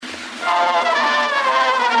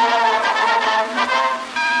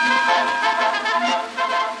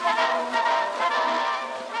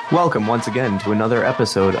Welcome once again to another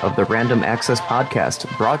episode of the Random Access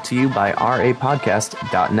Podcast, brought to you by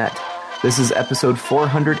rapodcast.net. This is episode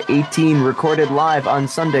 418, recorded live on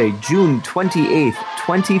Sunday, June 28th,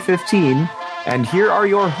 2015. And here are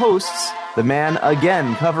your hosts, the man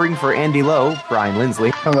again covering for Andy Lowe, Brian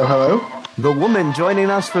Lindsley. Hello, hello. The woman joining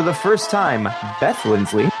us for the first time, Beth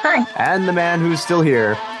Lindsley. Hi. And the man who's still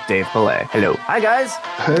here, Dave Pillay. Hello. Hi, guys.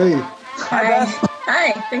 Hey. Hi, Beth.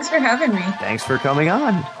 Hi. Thanks for having me. Thanks for coming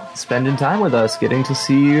on. Spending time with us, getting to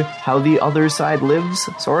see how the other side lives,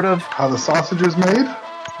 sort of. How the sausage is made?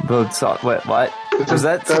 What? Was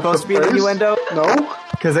that supposed to be an innuendo? No.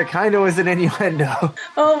 Because it kind of was an innuendo.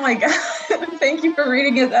 Oh my god. Thank you for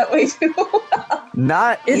reading it that way too.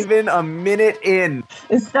 Not even a minute in.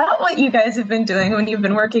 Is that what you guys have been doing when you've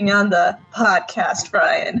been working on the podcast,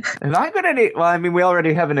 Brian? Am I gonna need... Well, I mean, we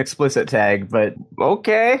already have an explicit tag, but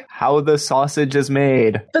okay. How the sausage is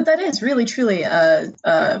made. But that is really, truly a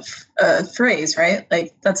phrase, right?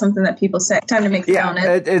 Like, that's something that people say. Time to make the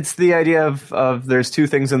donut. It's the idea of there's two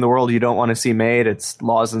things in the world you don't want to see made. It's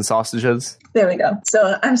laws and sausages. There we go.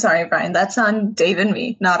 So, I'm sorry, Brian. That's on Dave and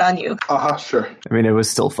me, not on you. Sure. I mean, it was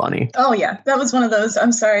still funny. Oh, yeah. That was one of those,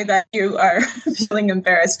 I'm sorry that you are feeling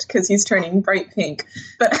embarrassed because he's turning bright pink.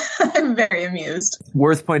 But I'm very amused.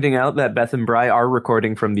 Worth pointing out that Beth and Bri are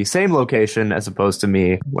recording from the same location as opposed to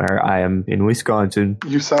me, where I am in Wisconsin.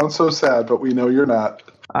 You sound so sad, but we know you're not.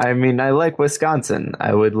 I mean, I like Wisconsin.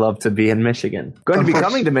 I would love to be in Michigan. Going to be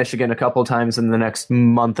coming to Michigan a couple times in the next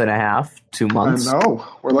month and a half, 2 months. I know.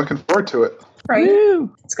 We're looking forward to it. Right?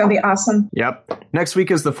 Woo! It's going to be awesome. Yep. Next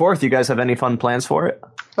week is the 4th. You guys have any fun plans for it?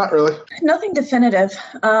 Not really. Nothing definitive.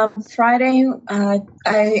 Friday, I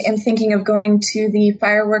am thinking of going to the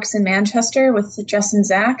fireworks in Manchester with Jess and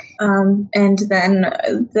Zach. And then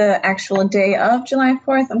the actual day of July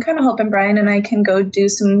 4th, I'm kind of hoping Brian and I can go do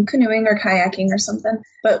some canoeing or kayaking or something.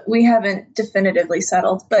 But we haven't definitively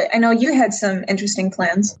settled. But I know you had some interesting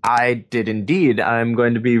plans. I did indeed. I'm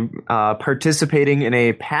going to be participating in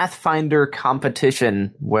a Pathfinder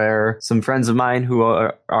competition where some friends of mine who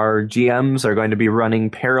are GMs are going to be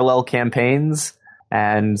running parallel campaigns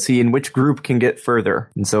and seeing which group can get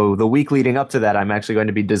further. And so the week leading up to that, I'm actually going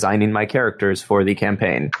to be designing my characters for the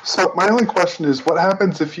campaign. So my only question is, what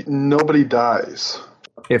happens if nobody dies?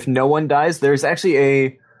 If no one dies, there's actually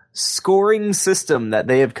a scoring system that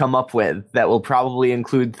they have come up with that will probably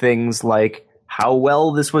include things like how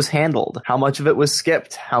well this was handled, how much of it was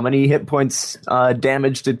skipped, how many hit points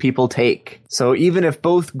damage did people take. So even if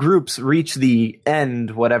both groups reach the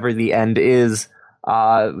end, whatever the end is,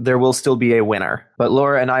 there will still be a winner. But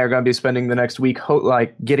Laura and I are going to be spending the next week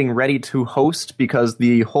getting ready to host, because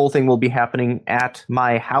the whole thing will be happening at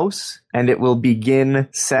my house, and it will begin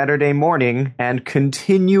Saturday morning and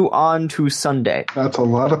continue on to Sunday. That's a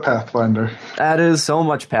lot of Pathfinder. That is so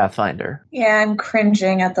much Pathfinder. Yeah, I'm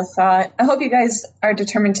cringing at the thought. I hope you guys are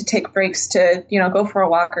determined to take breaks to, go for a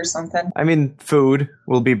walk or something. I mean, food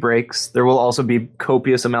will be breaks. There will also be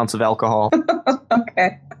copious amounts of alcohol.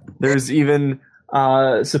 Okay. There's even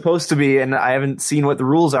supposed to be, and I haven't seen what the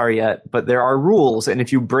rules are yet, but there are rules, and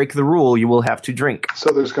if you break the rule, you will have to drink.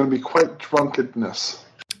 So there's going to be quite drunkenness.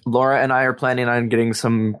 Laura and I are planning on getting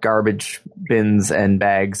some garbage bins and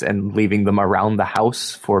bags and leaving them around the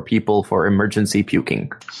house for people for emergency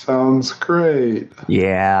puking. Sounds great.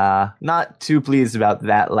 Yeah, not too pleased about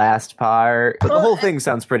that last part, but the whole thing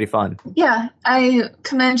sounds pretty fun. Yeah, I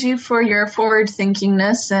commend you for your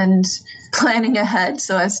forward-thinkingness and planning ahead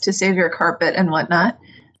so as to save your carpet and whatnot.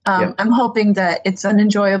 Yep. I'm hoping that it's an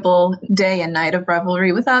enjoyable day and night of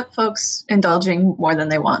revelry without folks indulging more than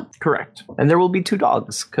they want. Correct. And there will be 2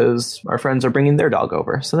 dogs, because our friends are bringing their dog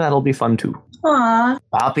over, so that'll be fun too. Aw.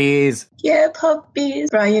 Puppies! Yeah, puppies.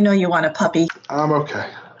 Brian, you know you want a puppy. I'm okay.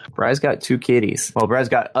 Bry's got 2 kitties. Well, Bry's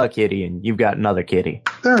got a kitty, and you've got another kitty.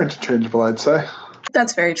 They're interchangeable, I'd say.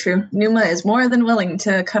 That's very true. Numa is more than willing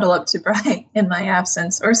to cuddle up to Brian in my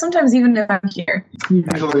absence, or sometimes even if I'm here.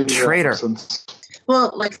 Usually Traitor.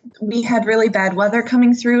 Well, we had really bad weather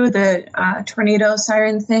coming through, the tornado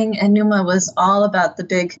siren thing, and Numa was all about the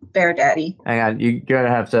big bear daddy. Hang on, you're gonna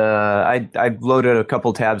have to... I loaded a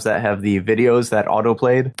couple tabs that have the videos that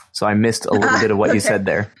auto-played, so I missed a little bit of what you said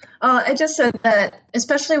there. I just said that,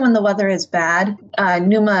 especially when the weather is bad,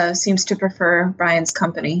 Numa seems to prefer Brian's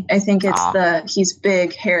company. I think it's he's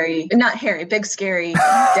big, hairy, not hairy, big, scary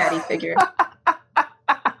daddy figure.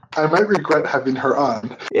 I might regret having her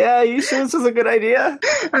on. Yeah, you sure this is a good idea?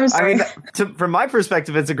 I'm sorry. I mean, from my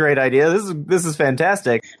perspective, it's a great idea. This is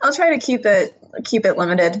fantastic. I'll try to keep it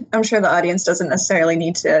limited. I'm sure the audience doesn't necessarily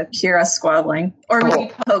need to hear us squabbling or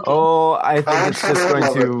maybe poking. Oh, I think it's just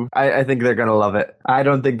going to... I think they're going to love it. I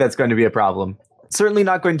don't think that's going to be a problem. certainly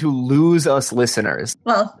not going to lose us listeners.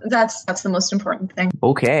 Well, that's the most important thing.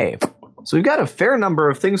 Okay. So we've got a fair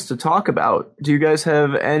number of things to talk about. Do you guys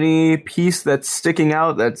have any piece that's sticking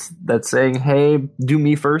out that's saying, hey, do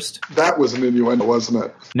me first? That was an innuendo, wasn't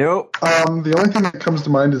it? Nope. The only thing that comes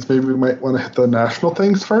to mind is maybe we might want to hit the national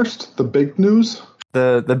things first, the big news.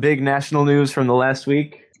 The big national news from the last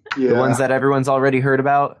week? Yeah. The ones that everyone's already heard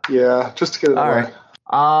about? Yeah, just to get it All away. right.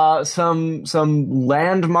 Some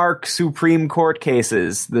landmark Supreme Court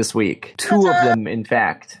cases this week. 2 of them, in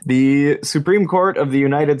fact. The Supreme Court of the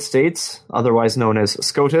United States, otherwise known as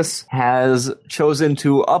SCOTUS, has chosen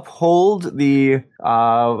to uphold the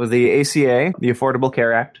ACA, the Affordable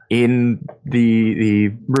Care Act, in the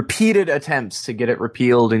repeated attempts to get it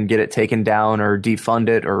repealed and get it taken down or defund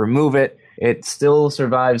it or remove it. It still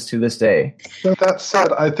survives to this day. That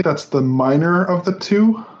said, I think that's the minor of the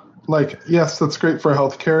two. Like, yes, that's great for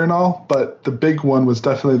healthcare and all, but the big one was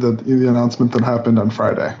definitely the announcement that happened on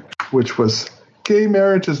Friday, which was gay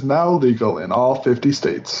marriage is now legal in all 50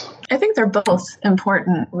 states. I think they're both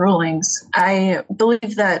important rulings. I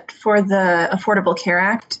believe that for the Affordable Care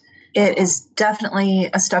Act, it is definitely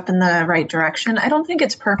a step in the right direction. I don't think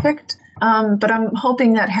it's perfect, but I'm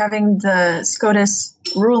hoping that having the SCOTUS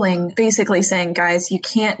ruling basically saying, guys, you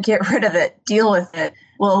can't get rid of it, deal with it,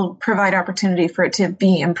 will provide opportunity for it to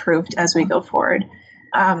be improved as we go forward.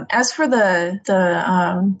 As for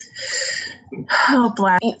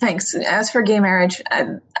thanks. As for gay marriage,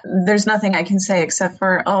 there's nothing I can say except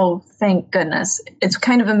for, oh, thank goodness. It's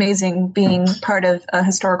kind of amazing being part of a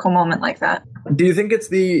historical moment like that. Do you think it's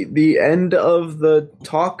the end of the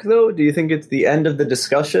talk, though? Do you think it's the end of the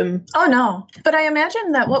discussion? Oh, no. But I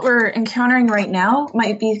imagine that what we're encountering right now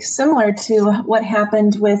might be similar to what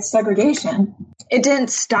happened with segregation. It didn't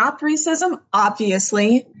stop racism,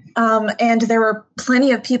 obviously. And there were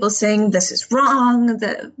plenty of people saying this is wrong,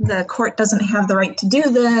 that the court doesn't have the right to do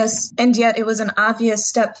this, and yet it was an obvious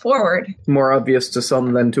step forward. More obvious to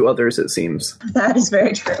some than to others, it seems. That is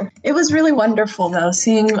very true. It was really wonderful, though,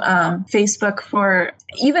 seeing Facebook for,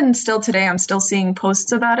 even still today, I'm still seeing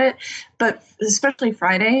posts about it, but especially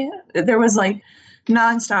Friday, there was like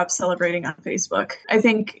nonstop celebrating on Facebook. I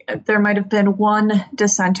think there might have been one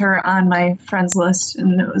dissenter on my friends list,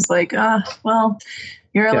 and it was like, well,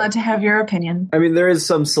 you're allowed to have your opinion. I mean, there is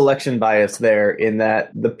some selection bias there in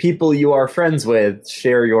that the people you are friends with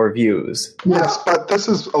share your views. Yes, but this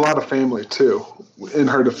is a lot of family, too, in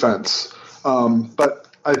her defense. But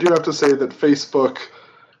I do have to say that Facebook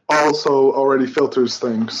also already filters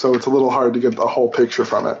things, so it's a little hard to get the whole picture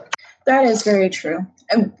from it. That is very true.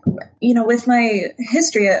 With my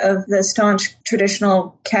history of the staunch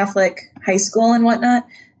traditional Catholic high school and whatnot,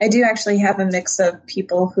 I do actually have a mix of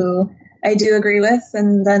people who I do agree with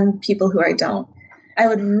and then people who I don't. I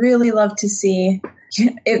would really love to see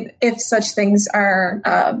if such things are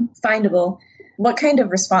findable, what kind of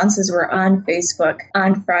responses were on Facebook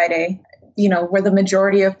on Friday. Where the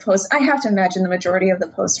majority of posts, I have to imagine the majority of the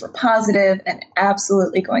posts were positive and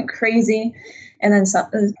absolutely going crazy. And then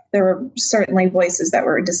there were certainly voices that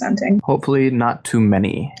were dissenting. Hopefully not too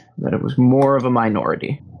many, that it was more of a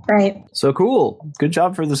minority. Right. So cool. Good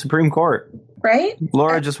job for the Supreme Court. Right?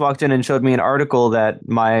 Laura just walked in and showed me an article that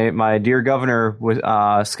my dear governor,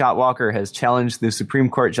 Scott Walker, has challenged the Supreme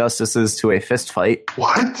Court justices to a fist fight.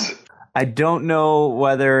 What? I don't know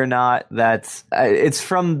whether or not that's... it's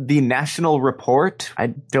from the National Report. I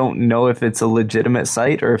don't know if it's a legitimate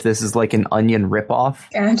site or if this is like an Onion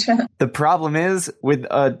ripoff. Gotcha. The problem is, with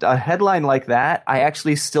a headline like that, I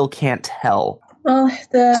actually still can't tell. Well,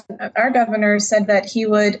 our governor said that he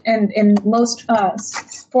would, and in most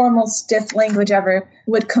formal, stiff language ever,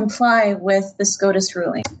 would comply with the SCOTUS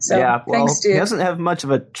ruling. So, yeah, well, thanks to... he doesn't have much of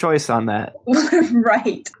a choice on that.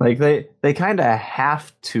 Right. Like, they kind of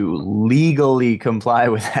have to legally comply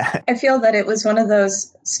with that. I feel that it was one of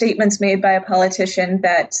those statements made by a politician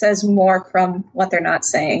that says more from what they're not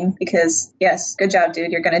saying. Because, yes, good job,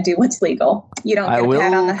 dude. You're going to do what's legal. You don't get a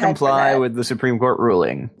pat on the head for that. I will comply with the Supreme Court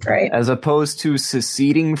ruling. Right. As opposed to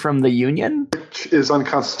seceding from the Union? Which is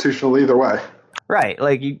unconstitutional either way. Right.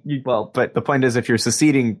 Like, but the point is, if you're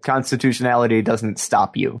seceding, constitutionality doesn't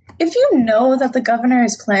stop you. If you know that the governor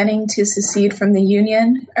is planning to secede from the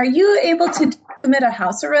Union, are you able to commit a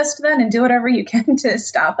house arrest then and do whatever you can to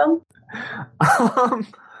stop him?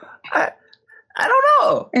 I don't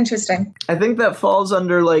know. Interesting. I think that falls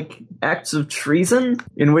under, like, acts of treason,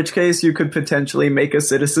 in which case you could potentially make a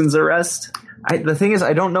citizen's arrest. The thing is,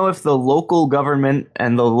 I don't know if the local government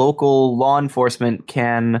and the local law enforcement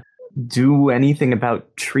can do anything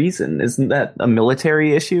about treason. Isn't that a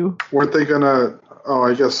military issue? Weren't they gonna... Oh,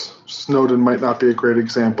 I guess Snowden might not be a great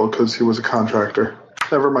example because he was a contractor.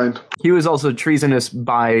 never mind. He was also treasonous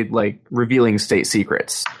by, revealing state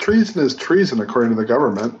secrets. Treason is treason, according to the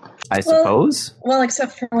government. I suppose. Well,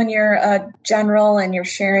 except for when you're a general and you're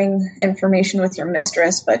sharing information with your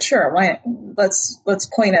mistress. But sure, let's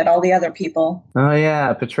point at all the other people. Oh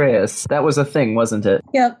yeah, Petraeus. That was a thing, wasn't it?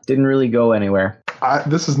 Yep. Didn't really go anywhere.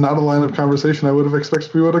 This is not a line of conversation I would have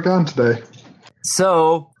expected we would have gone today.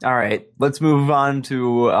 So, all right, let's move on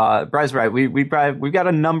to Bryce. Right, we've got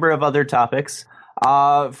a number of other topics.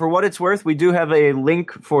 For what it's worth, we do have a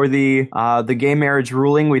link for the gay marriage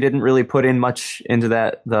ruling. We didn't really put in much into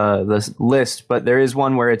the list, but there is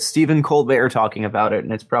one where it's Stephen Colbert talking about it,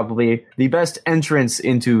 and it's probably the best entrance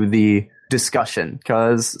into the discussion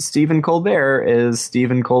because Stephen Colbert is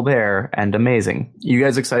Stephen Colbert and amazing. You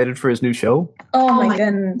guys excited for his new show? Oh my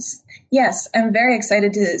goodness. Yes, I'm very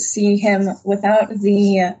excited to see him without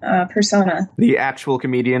the persona. The actual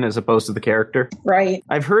comedian as opposed to the character. Right.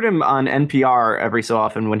 I've heard him on NPR every so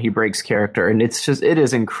often when he breaks character, and it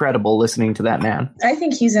is incredible listening to that man. I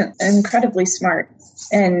think he's incredibly smart,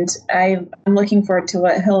 and I'm looking forward to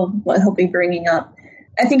what he'll be bringing up.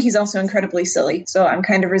 I think he's also incredibly silly, so I'm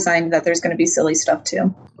kind of resigned that there's going to be silly stuff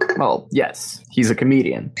too. Well, yes, he's a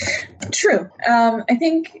comedian. True. I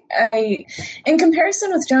think in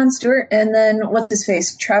comparison with Jon Stewart and then what's his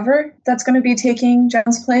face, Trevor, that's going to be taking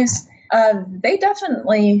Jon's place, they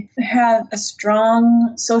definitely have a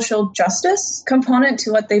strong social justice component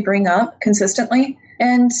to what they bring up consistently.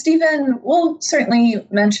 And Stephen will certainly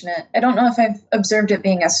mention it. I don't know if I've observed it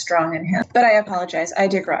being as strong in him, but I apologize. I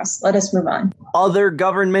digress. Let us move on. Other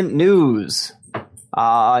government news.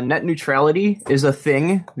 Net neutrality is a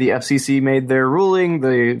thing. The FCC made their ruling.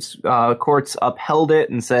 The courts upheld it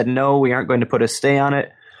and said, no, we aren't going to put a stay on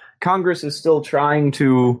it. Congress is still trying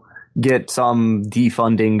to get some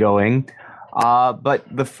defunding going. But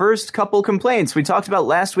the first couple complaints, we talked about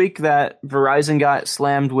last week that Verizon got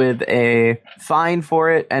slammed with a fine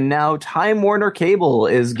for it, and now Time Warner Cable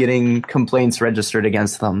is getting complaints registered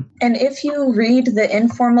against them. And if you read the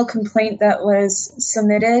informal complaint that was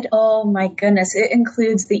submitted, oh my goodness, it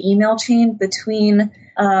includes the email chain between,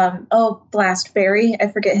 Barry,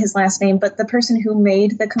 I forget his last name, but the person who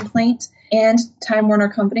made the complaint and Time Warner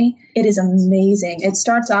Company. It is amazing. It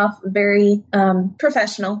starts off very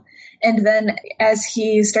professional. And then as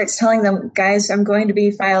he starts telling them, guys, I'm going to be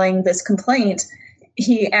filing this complaint,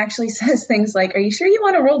 he actually says things like, are you sure you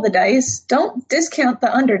want to roll the dice? Don't discount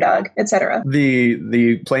the underdog, etc.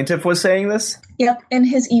 The plaintiff was saying this? Yep, in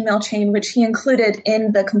his email chain, which he included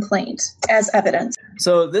in the complaint as evidence.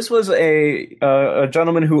 So this was a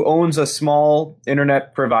gentleman who owns a small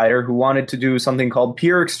internet provider who wanted to do something called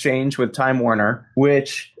peer exchange with Time Warner,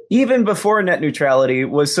 which even before net neutrality,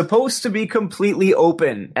 was supposed to be completely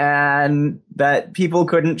open and that people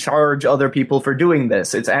couldn't charge other people for doing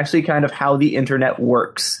this. It's actually kind of how the internet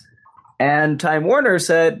works. And Time Warner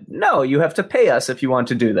said, no, you have to pay us if you want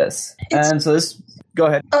to do this. And so this, go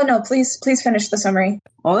ahead. Oh, no, please finish the summary.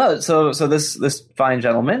 Oh, no, so this fine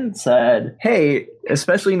gentleman said, hey,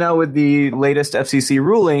 especially now with the latest FCC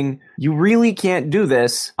ruling, you really can't do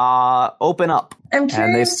this. Open up. I'm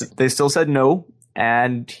curious. And they still said no.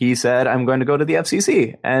 And he said, I'm going to go to the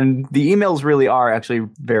FCC. And the emails really are actually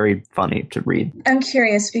very funny to read. I'm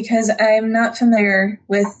curious because I'm not familiar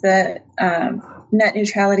with the net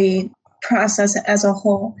neutrality process as a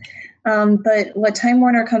whole. But what Time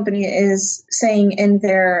Warner Company is saying in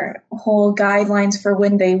their whole guidelines for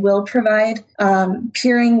when they will provide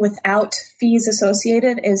peering without fees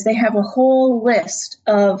associated is they have a whole list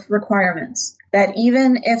of requirements that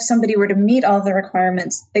even if somebody were to meet all the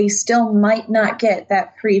requirements, they still might not get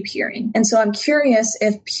that free peering. And so I'm curious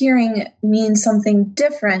if peering means something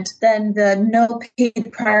different than the no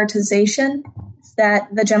paid prioritization that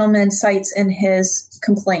the gentleman cites in his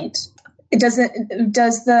complaint. Does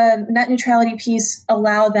the net neutrality piece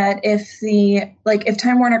allow that if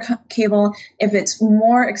Time Warner Cable, if it's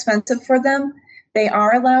more expensive for them, they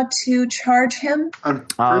are allowed to charge him? I'm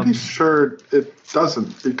pretty sure it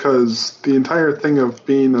doesn't, because the entire thing of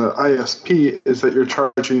being an ISP is that you're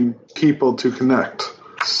charging people to connect.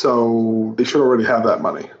 So they should already have that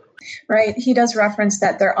money. Right. He does reference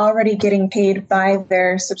that they're already getting paid by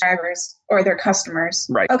their subscribers or their customers.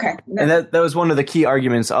 Right. Okay. And that was one of the key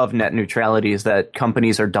arguments of net neutrality is that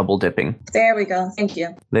companies are double dipping. There we go. Thank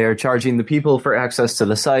you. They are charging the people for access to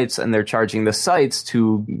the sites, and they're charging the sites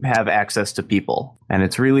to have access to people. And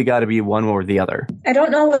it's really got to be one or the other. I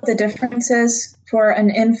don't know what the difference is for an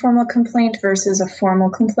informal complaint versus a formal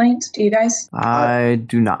complaint. Do you guys? I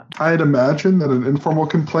do not. I'd imagine that an informal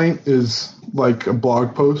complaint is like a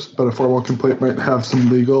blog post, but a formal complaint might have some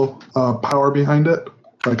legal power behind it,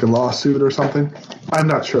 like a lawsuit or something. I'm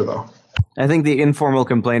not sure, though. I think the informal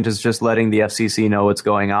complaint is just letting the FCC know what's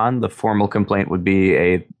going on. The formal complaint would be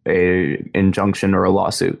a injunction or a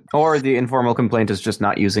lawsuit. Or the informal complaint is just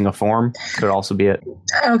not using a form. Could also be it.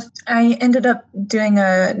 I ended up doing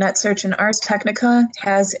a net search, and Ars Technica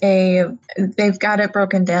they've got it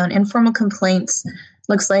broken down. Informal complaints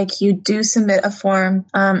looks like you do submit a form.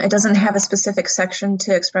 It doesn't have a specific section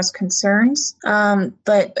to express concerns,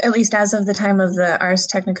 but at least as of the time of the Ars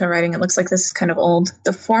Technica writing, it looks like this is kind of old.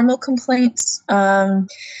 The formal complaints,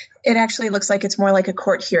 it actually looks like it's more like a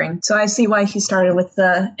court hearing. So I see why he started with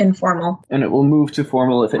the informal. And it will move to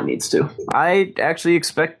formal if it needs to. I actually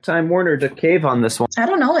expect Time Warner to cave on this one. I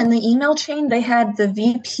don't know. In the email chain, they had the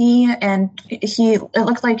VP, and it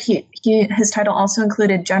looked like his title also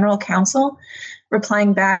included general counsel,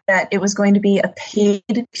 replying back that it was going to be a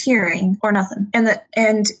paid hearing or nothing.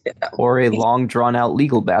 Or a long drawn out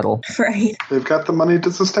legal battle. Right. They've got the money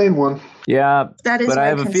to sustain one. Yeah, that is but I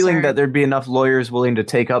have a feeling that there'd be enough lawyers willing to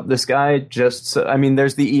take up this guy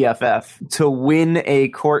there's the EFF. To win a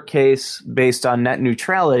court case based on net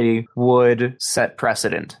neutrality would set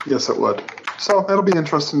precedent. Yes, it would. So it'll be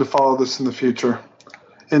interesting to follow this in the future.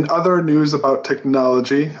 In other news about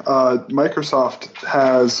technology, Microsoft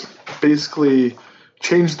has basically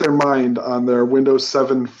changed their mind on their Windows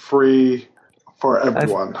 7 free for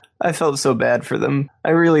everyone. I felt so bad for them.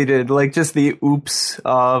 I really did. Like, just the oops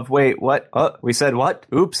of, wait, what? We said what?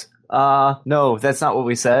 Oops. No, that's not what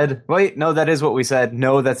we said. Wait, no, that is what we said.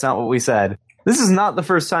 No, that's not what we said. This is not the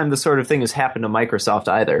first time this sort of thing has happened to Microsoft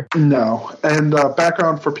either. No. And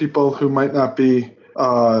background for people who might not be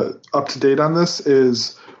up to date on this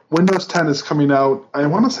is Windows 10 is coming out, I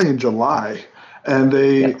want to say in July. And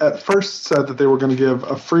they at first said that they were going to give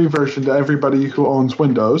a free version to everybody who owns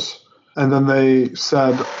Windows. And then they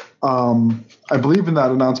said, I believe in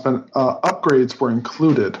that announcement, upgrades were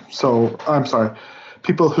included. So, I'm sorry,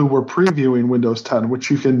 people who were previewing Windows 10, which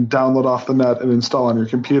you can download off the net and install on your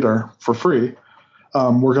computer for free,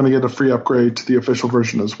 we're going to get a free upgrade to the official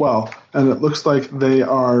version as well. And it looks like they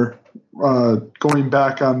are going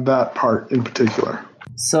back on that part in particular.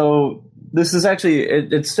 So this is actually,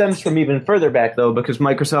 it stems from even further back, though, because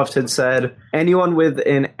Microsoft had said anyone with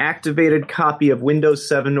an activated copy of Windows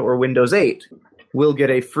 7 or Windows 8 will get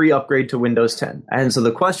a free upgrade to Windows 10. And so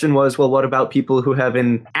the question was, well, what about people who have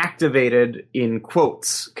an activated, in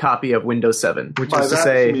quotes, copy of Windows 7? Which is to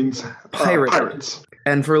say, means, pirates.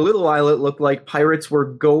 And for a little while, it looked like pirates were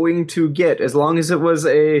going to get, as long as it was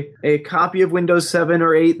a copy of Windows 7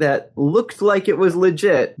 or 8 that looked like it was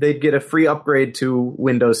legit, they'd get a free upgrade to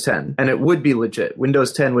Windows 10. And it would be legit.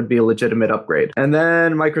 Windows 10 would be a legitimate upgrade. And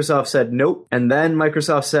then Microsoft said nope. And then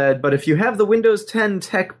Microsoft said, but if you have the Windows 10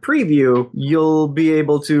 tech preview, you'll be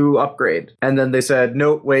able to upgrade. And then they said,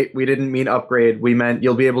 nope, wait, we didn't mean upgrade. We meant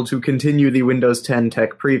you'll be able to continue the Windows 10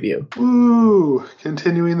 tech preview. Ooh,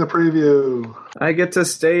 continuing the preview. I get to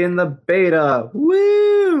stay in the beta.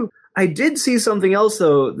 Woo! I did see something else,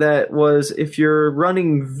 though, that was if you're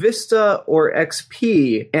running Vista or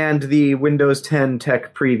XP and the Windows 10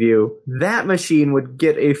 tech preview, that machine would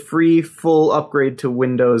get a free full upgrade to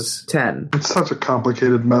Windows 10. It's such a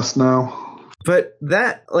complicated mess now. But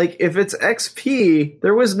that, like, if it's XP,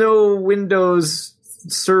 there was no Windows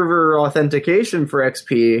server authentication for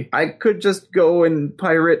XP. I could just go and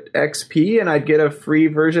pirate XP and I'd get a free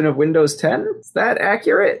version of Windows 10? Is that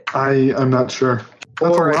accurate? I'm not sure.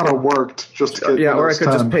 That's a lot of work just to get Windows 10. Or I could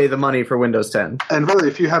just pay the money for Windows 10. And really,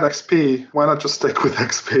 if you had XP, why not just stick with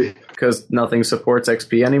XP? Because nothing supports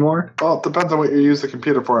XP anymore? Well, it depends on what you use the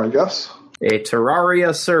computer for, I guess. A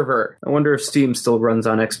Terraria server. I wonder if Steam still runs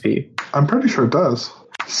on XP. I'm pretty sure it does.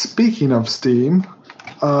 Speaking of Steam...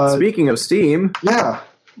 Yeah.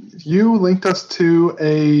 You linked us to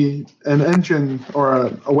an engine or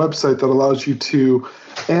a website that allows you to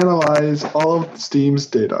analyze all of Steam's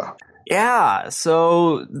data. Yeah,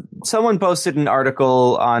 so someone posted an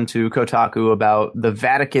article onto Kotaku about the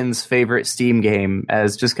Vatican's favorite Steam game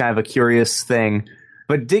as just kind of a curious thing.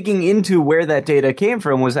 But digging into where that data came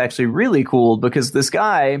from was actually really cool because this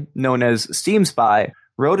guy, known as Steam Spy,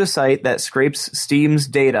 wrote a site that scrapes Steam's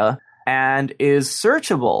data and is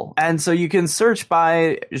searchable. And so you can search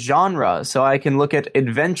by genre. So I can look at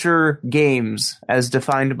adventure games as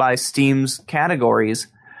defined by Steam's categories.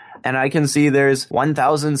 And I can see there's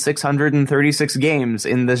 1,636 games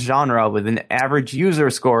in this genre with an average user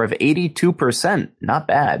score of 82%. Not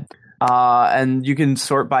bad. And you can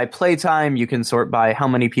sort by playtime. You can sort by how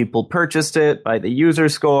many people purchased it, by the user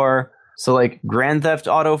score. So, like, Grand Theft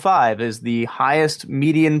Auto 5 is the highest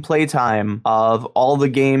median playtime of all the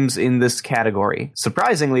games in this category.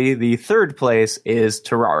 Surprisingly, the third place is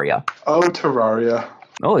Terraria. Oh, Terraria.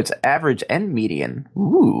 Oh, it's average and median.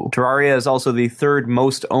 Ooh. Terraria is also the third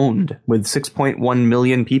most owned, with 6.1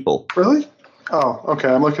 million people. Really? Oh, okay.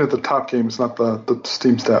 I'm looking at the top games, not the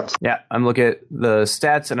Steam stats. Yeah, I'm looking at the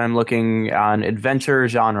stats, and I'm looking on adventure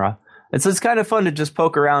genre. It's kind of fun to just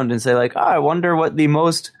poke around and say, like, I wonder what the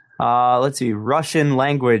most, Russian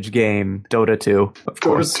language game, Dota 2, of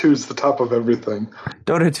course. Dota 2 is the top of everything.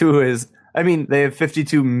 Dota 2 is... they have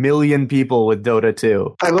 52 million people with Dota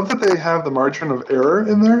 2. I love that they have the margin of error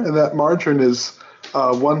in there, and that margin is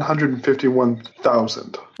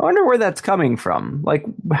 151,000. I wonder where that's coming from. Like,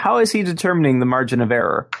 how is he determining the margin of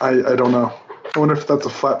error? I don't know. I wonder if that's a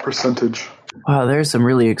flat percentage. Wow, there's some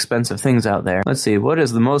really expensive things out there. Let's see, what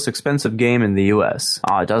is the most expensive game in the US?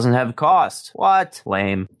 It doesn't have cost. What?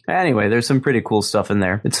 Lame. Anyway, there's some pretty cool stuff in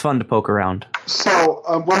there. It's fun to poke around. So,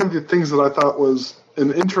 one of the things that I thought was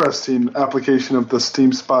an interesting application of the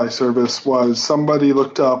Steam Spy service was somebody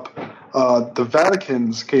looked up the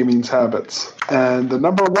Vatican's gaming habits. And the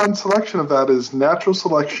number one selection of that is Natural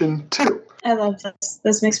Selection 2. I love this.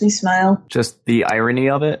 This makes me smile. Just the irony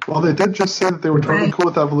of it. Well, they did just say that they were totally cool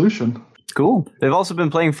with evolution. Cool. They've also been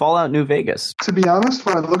playing Fallout New Vegas. To be honest,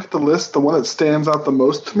 when I look at the list, the one that stands out the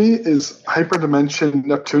most to me is Hyperdimension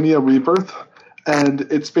Neptunia Rebirth. And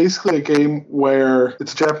it's basically a game where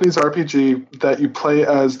it's a Japanese RPG that you play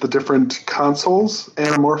as the different consoles,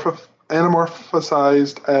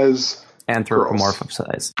 anamorphosized as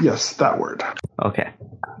anthropomorphized. Yes, that word. Okay.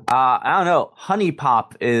 I don't know. Honey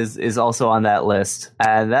Pop is also on that list.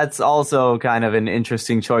 And that's also kind of an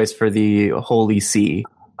interesting choice for the Holy See.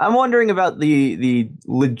 I'm wondering about the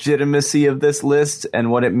legitimacy of this list and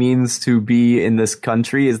what it means to be in this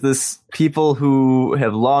country. Is this people who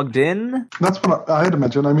have logged in? That's what I had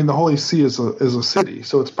imagined. I mean, the Holy See is a city,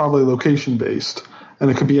 so it's probably location-based, and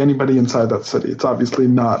it could be anybody inside that city. It's obviously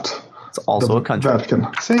not. It's also a country. Vatican.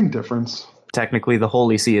 Same difference. Technically, the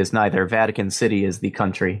Holy See is neither. Vatican City is the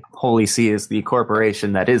country. Holy See is the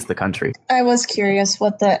corporation that is the country. I was curious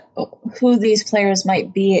who these players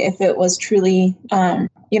might be if it was truly, I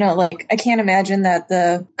can't imagine that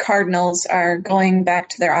the Cardinals are going back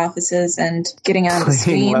to their offices and getting on the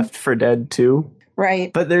stream. Left 4 Dead 2.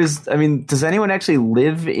 Right. But does anyone actually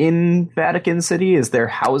live in Vatican City? Is there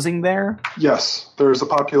housing there? Yes, there's a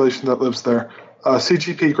population that lives there.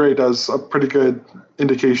 CGP Grey does a pretty good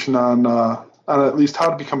indication on at least how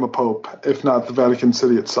to become a pope, if not the Vatican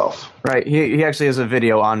City itself. Right. He actually has a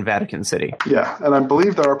video on Vatican City. Yeah, and I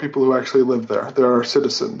believe there are people who actually live there. There are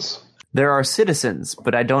citizens. There are citizens,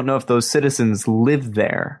 but I don't know if those citizens live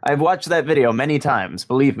there. I've watched that video many times,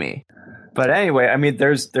 believe me. But anyway, I mean,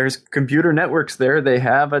 there's computer networks there. They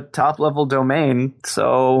have a top-level domain,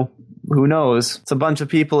 so who knows? It's a bunch of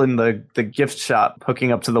people in the gift shop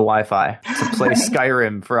hooking up to the Wi-Fi to play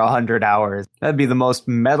Skyrim for 100 hours. That'd be the most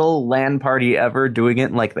metal LAN party ever, doing it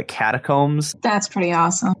in, like, the catacombs. That's pretty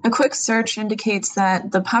awesome. A quick search indicates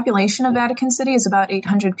that the population of Vatican City is about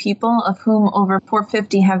 800 people, of whom over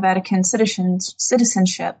 450 have Vatican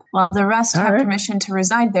citizenship, while the rest have permission to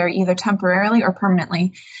reside there either temporarily or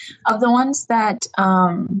permanently. Of the ones that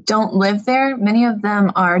don't live there, many of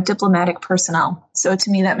them are diplomatic personnel. So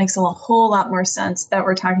to me, that makes a whole lot more sense that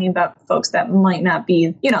we're talking about folks that might not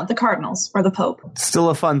be, the Cardinals or the Pope. Still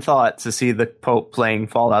a fun thought to see the Pope playing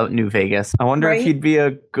Fallout New Vegas. I wonder if he'd be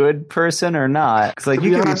a good person or not. Because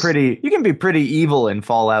you can be pretty evil in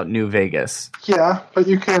Fallout New Vegas. Yeah, but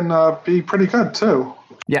you can be pretty good too.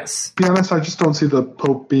 Yes. To be honest, I just don't see the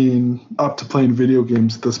Pope being up to playing video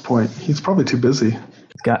games at this point. He's probably too busy.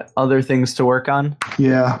 He's got other things to work on.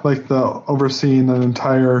 Yeah, like overseeing an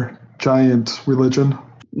entire giant religion.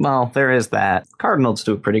 Well, there is that. Cardinals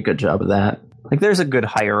do a pretty good job of that. Like, there's a good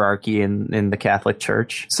hierarchy in the Catholic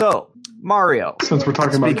Church. So, Mario. Since we're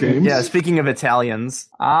talking about games. Yeah, speaking of Italians.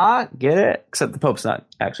 Get it? Except the Pope's not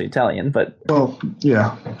actually Italian, but... Well,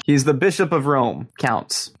 yeah. He's the Bishop of Rome.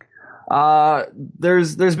 Counts.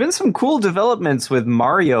 There's been some cool developments with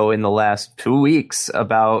Mario in the last 2 weeks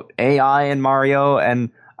about AI and Mario,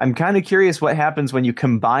 and I'm kind of curious what happens when you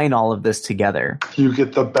combine all of this together. You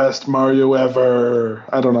get the best Mario ever.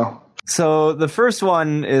 I don't know. So the first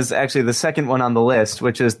one is actually the second one on the list,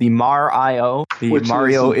 which is the Mar.io, the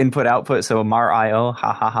Mario input-output, so Mar.io,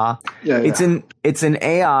 ha ha ha. Yeah. It's an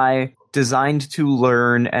AI designed to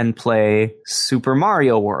learn and play Super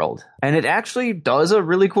Mario World. And it actually does a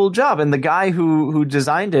really cool job. And the guy who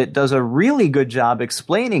designed it does a really good job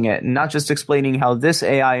explaining it, and not just explaining how this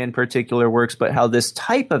AI in particular works, but how this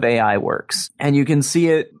type of AI works. And you can see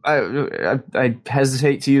it, I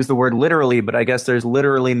hesitate to use the word literally, but I guess there's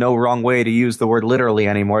literally no wrong way to use the word literally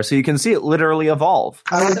anymore. So you can see it literally evolve.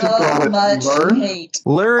 I like to call it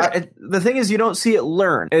learn. The thing is, you don't see it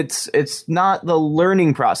learn. It's not the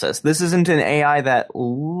learning process. This isn't an AI that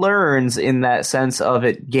learns in that sense of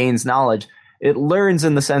it gains knowledge. It learns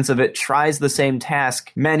in the sense of it tries the same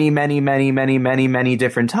task many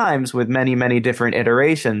different times with many different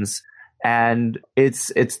iterations. And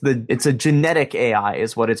it's a genetic AI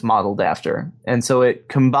is what it's modeled after. And so it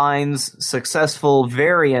combines successful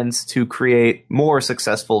variants to create more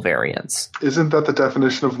successful variants. Isn't that the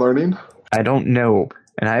definition of learning? I don't know.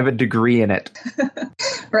 And I have a degree in it.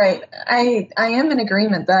 Right. I am in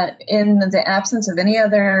agreement that in the absence of any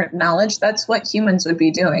other knowledge, that's what humans would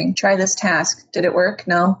be doing. Try this task. Did it work?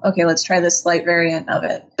 No? Okay, let's try this slight variant of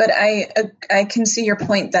it. But I can see your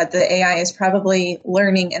point that the AI is probably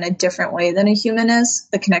learning in a different way than a human is.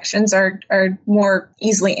 The connections are more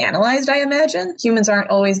easily analyzed, I imagine. Humans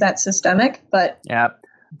aren't always that systemic, but... Yeah.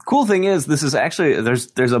 Cool thing is, this is actually,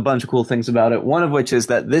 there's a bunch of cool things about it. One of which is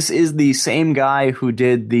that this is the same guy who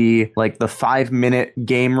did the 5-minute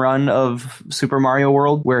game run of Super Mario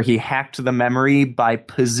World, where he hacked the memory by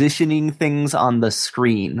positioning things on the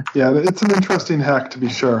screen. Yeah, it's an interesting hack to be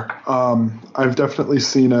sure. I've definitely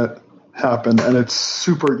seen it happen, and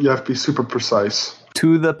you have to be super precise.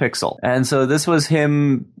 To the pixel. And so this was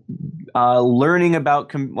him learning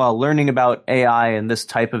about AI and this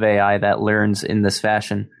type of AI that learns in this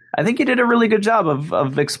fashion. I think he did a really good job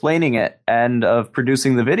of explaining it and of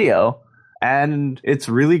producing the video. And it's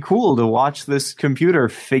really cool to watch this computer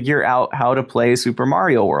figure out how to play Super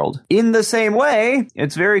Mario World. In the same way,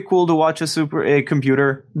 it's very cool to watch a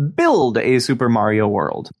computer build a Super Mario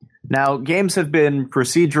World. Now, games have been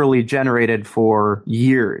procedurally generated for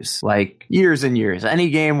years, like years and years. Any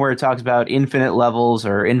game where it talks about infinite levels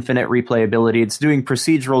or infinite replayability, it's doing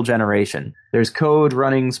procedural generation. There's code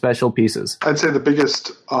running special pieces. I'd say the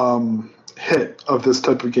biggest hit of this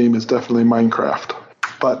type of game is definitely Minecraft.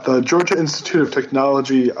 But the Georgia Institute of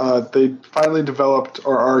Technology, they finally developed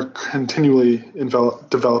or are continually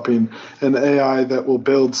developing an AI that will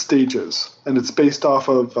build stages. And it's based off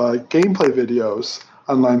of gameplay videos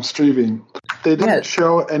online streaming. They didn't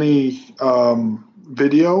show any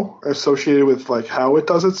video associated with how it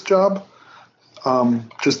does its job.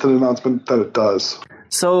 Just an announcement that it does.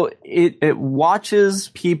 So it watches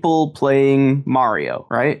people playing Mario,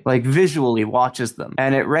 right? Visually watches them.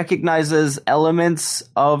 And it recognizes elements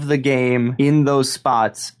of the game in those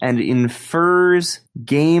spots and infers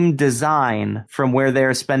game design from where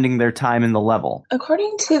they're spending their time in the level.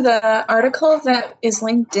 According to the article that is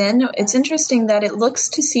linked in, it's interesting that it looks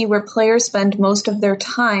to see where players spend most of their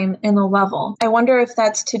time in a level. I wonder if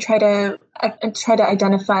that's to try to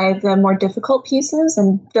identify the more difficult pieces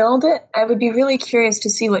and build it. I would be really curious to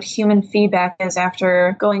see what human feedback is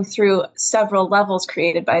after going through several levels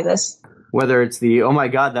created by this. Whether it's the, oh my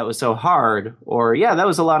God, that was so hard, or yeah, that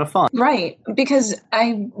was a lot of fun. Right, because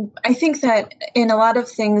I think that in a lot of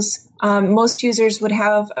things, most users would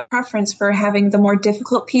have a preference for having the more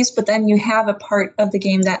difficult piece, but then you have a part of the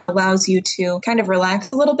game that allows you to kind of relax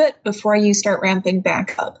a little bit before you start ramping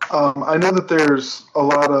back up. I know that there's a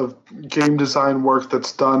lot of game design work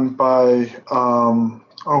that's done by...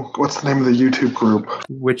 what's the name of the YouTube group?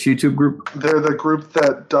 Which YouTube group? They're the group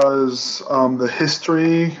that does the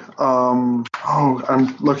history. I'm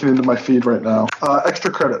looking into my feed right now.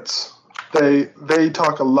 Extra Credits. They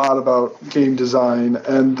talk a lot about game design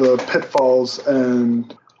and the pitfalls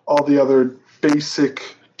and all the other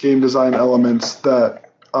basic game design elements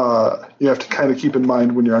that you have to kind of keep in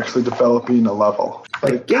mind when you're actually developing a level.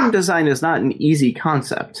 Game design is not an easy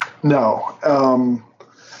concept. No.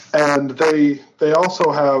 And they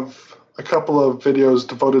also have a couple of videos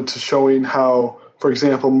devoted to showing how, for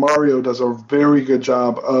example, Mario does a very good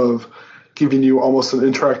job of giving you almost an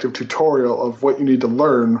interactive tutorial of what you need to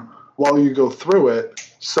learn while you go through it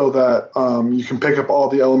so that you can pick up all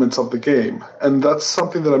the elements of the game. And that's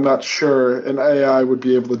something that I'm not sure an AI would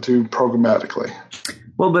be able to do programmatically.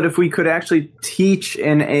 Well, but if we could actually teach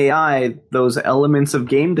an AI those elements of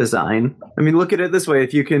game design, I mean, look at it this way.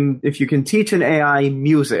 If you can teach an AI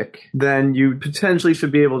music, then you potentially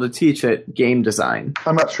should be able to teach it game design.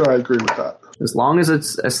 I'm not sure I agree with that. As long as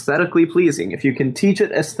it's aesthetically pleasing. If you can teach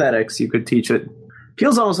it aesthetics, you could teach it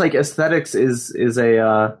Feels almost like aesthetics is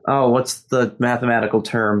a what's the mathematical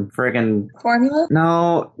term? Friggin' Formula?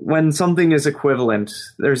 No, when something is equivalent,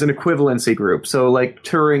 there's an equivalency group. So like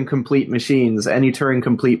Turing complete machines, any Turing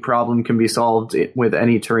complete problem can be solved with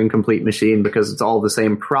any Turing complete machine because it's all the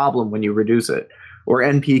same problem when you reduce it. Or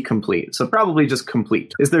NP complete. So probably just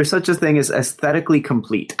complete. Is there such a thing as aesthetically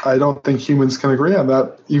complete? I don't think humans can agree on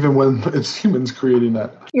that, even when it's humans creating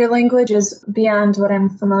it. Your language is beyond what I'm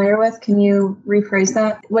familiar with. Can you rephrase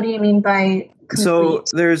that? What do you mean by complete? So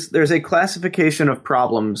there's a classification of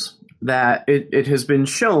problems that it has been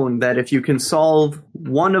shown that if you can solve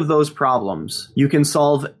one of those problems, you can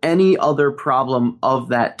solve any other problem of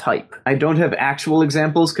that type. I don't have actual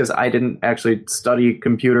examples because I didn't actually study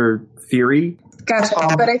computer theory. Gotcha,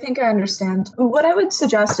 but I think I understand. What I would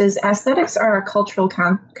suggest is aesthetics are a cultural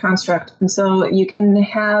construct, and so you can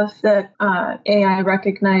have the AI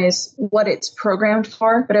recognize what it's programmed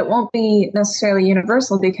for, but it won't be necessarily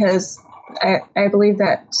universal because I believe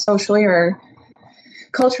that socially or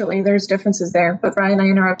culturally there's differences there. But Brian, I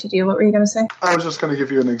interrupted you. What were you going to say? I was just going to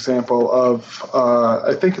give you an example of,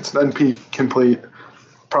 I think it's an NP complete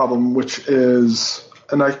problem, which is,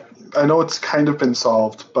 and I know it's kind of been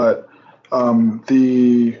solved, but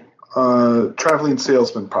the traveling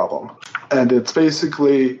salesman problem. And it's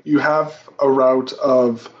basically you have a route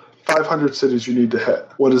of 500 cities you need to hit.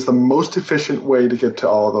 What is the most efficient way to get to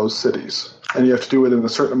all of those cities? And you have to do it in a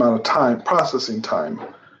certain amount of time, processing time.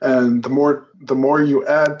 And the more you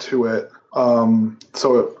add to it,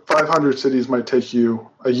 so 500 cities might take you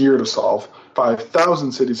a year to solve.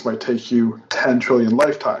 5,000 cities might take you 10 trillion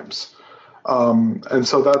lifetimes. And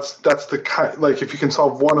so that's the kind, like if you can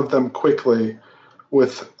solve one of them quickly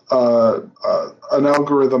with an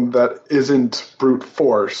algorithm that isn't brute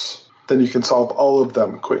force, then you can solve all of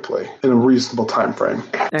them quickly in a reasonable time frame.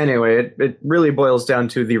 Anyway, it really boils down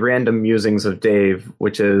to the random musings of Dave,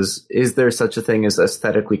 which is there such a thing as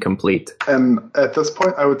aesthetically complete? And at this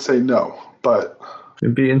point, I would say no, but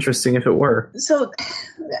it'd be interesting if it were. So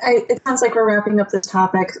it sounds like we're wrapping up this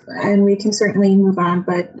topic, and we can certainly move on.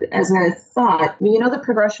 But as a thought, the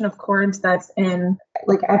progression of chords that's in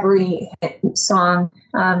like every hit song.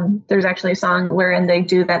 There's actually a song wherein they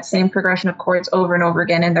do that same progression of chords over and over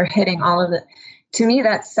again, and they're hitting all of it. To me,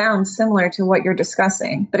 that sounds similar to what you're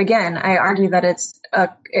discussing. But again, I argue that it's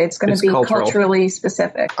going to be culturally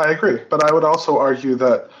specific. I agree, but I would also argue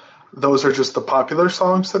that those are just the popular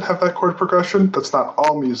songs that have that chord progression. That's not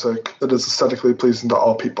all music that is aesthetically pleasing to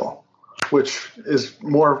all people, which is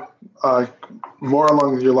more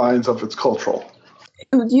along your lines of it's cultural.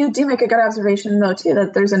 You do make a good observation, though, too,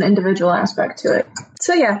 that there's an individual aspect to it.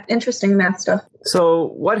 So, yeah, interesting math stuff. So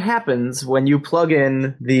what happens when you plug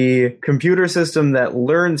in the computer system that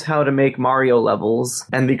learns how to make Mario levels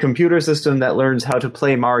and the computer system that learns how to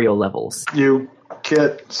play Mario levels? You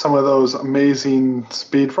get some of those amazing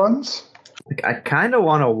speed runs. I kind of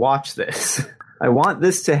want to watch this. I want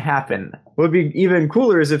this to happen. What would be even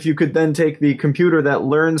cooler is if you could then take the computer that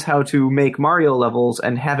learns how to make Mario levels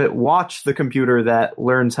and have it watch the computer that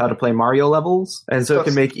learns how to play Mario levels, and so it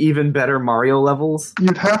can make even better Mario levels.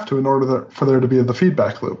 You'd have to in order for there to be the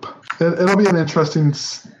feedback loop. It'll be an interesting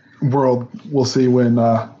world we'll see when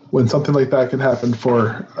something like that can happen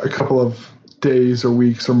for a couple of days or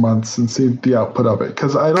weeks or months and see the output of it.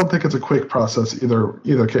 Because I don't think it's a quick process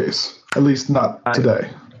either case, at least not today.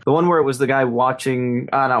 The one where it was the guy where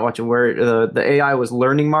the AI was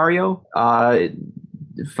learning Mario,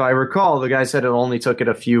 if I recall, the guy said it only took it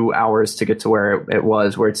a few hours to get to where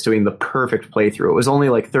it's doing the perfect playthrough. It was only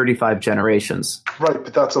like 35 generations. Right,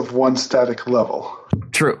 but that's of one static level.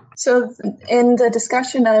 True. So in the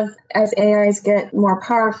discussion of as AIs get more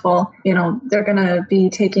powerful, they're going to be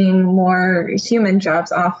taking more human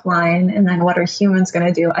jobs offline, and then what are humans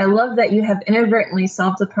going to do? I love that you have inadvertently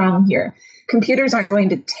solved the problem here. Computers aren't going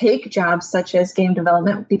to take jobs such as game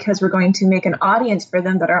development because we're going to make an audience for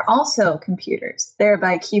them that are also computers,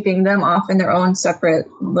 thereby keeping them off in their own separate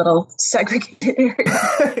little segregated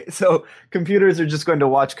area. So computers are just going to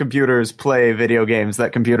watch computers play video games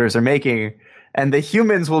that computers are making, and the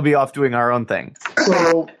humans will be off doing our own thing.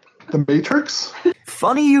 So The Matrix?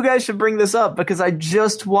 Funny you guys should bring this up because I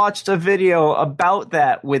just watched a video about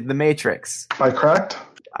that with The Matrix. By Cracked?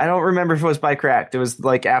 I don't remember if it was by Cracked. It was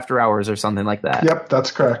like After Hours or something like that. Yep,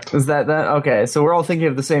 that's correct. Is that? Okay, so we're all thinking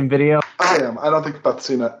of the same video? I am. I don't think I've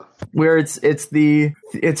seen it. Where it's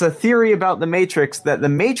a theory about the Matrix that the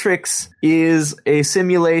Matrix is a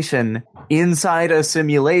simulation inside a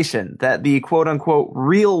simulation, that the quote-unquote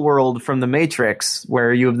real world from the Matrix,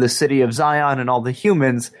 where you have the city of Zion and all the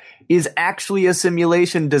humans, is actually a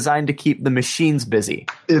simulation designed to keep the machines busy.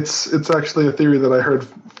 It's actually a theory that I heard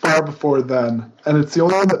far before then, and it's the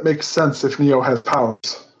only one that makes sense if Neo has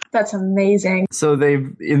powers. That's amazing. So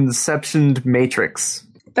they've inceptioned Matrix.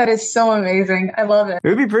 That is so amazing. I love it. It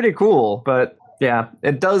would be pretty cool, but yeah,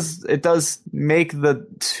 it does make the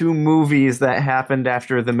two movies that happened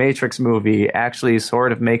after the Matrix movie actually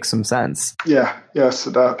sort of make some sense. Yes,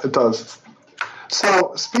 it does.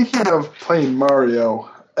 So, speaking of playing Mario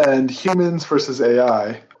and humans versus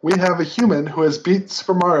AI, we have a human who has beat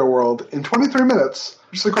Super Mario World in 23 minutes,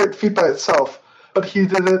 which is a great feat by itself, but he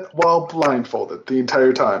did it while blindfolded the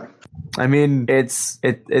entire time. I mean, it's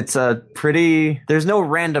a pretty... There's no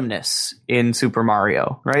randomness in Super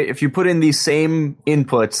Mario, right? If you put in the same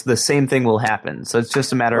inputs, the same thing will happen. So it's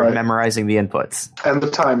just a matter of memorizing the inputs. And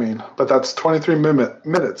the timing. But that's 23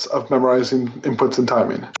 minutes of memorizing inputs and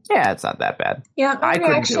timing. Yeah, it's not that bad. Yeah, my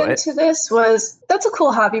reaction to this was, that's a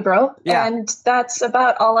cool hobby, bro. Yeah. And that's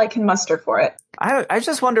about all I can muster for it. I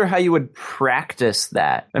just wonder how you would practice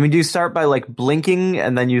that. I mean, do you start by like blinking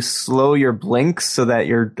and then you slow your blinks so that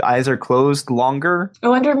your eyes are closed longer? I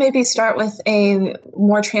wonder maybe start with a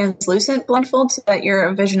more translucent blindfold so that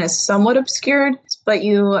your vision is somewhat obscured, but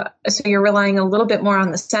so you're relying a little bit more on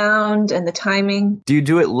the sound and the timing. Do you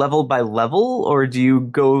do it level by level, or do you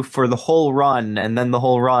go for the whole run and then the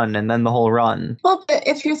whole run and then the whole run? Well,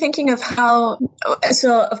 if you're thinking of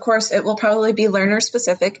so of course it will probably be learner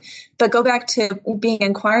specific, but go back to being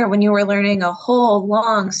in choir when you were learning a whole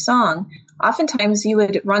long song. Oftentimes you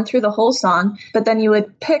would run through the whole song, but then you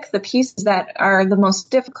would pick the pieces that are the most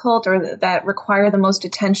difficult or that require the most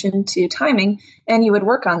attention to timing, and you would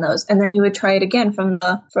work on those. And then you would try it again from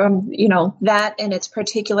that in its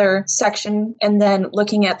particular section, and then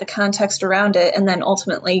looking at the context around it, and then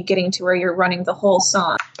ultimately getting to where you're running the whole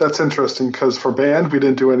song. That's interesting, because for band, we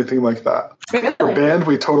didn't do anything like that. Really? For band,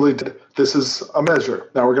 we totally did. This is a measure.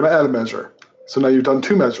 Now we're going to add a measure. So now you've done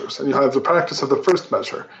two measures, and you have the practice of the first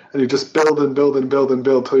measure, and you just build and build and build and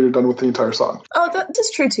build till you're done with the entire song. Oh,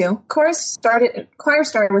 that's true too. Choir started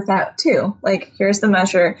with that too. Like, here's the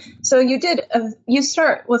measure. So you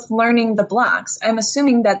start with learning the blocks. I'm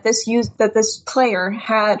assuming that this player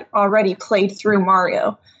had already played through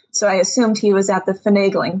Mario. So I assumed he was at the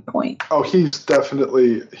finagling point. Oh, he's a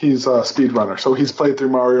speedrunner. So he's played through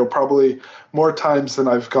Mario probably more times than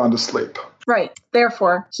I've gone to sleep. Right.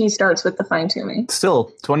 Therefore, he starts with the fine-tuning.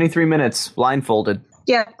 Still, 23 minutes, blindfolded.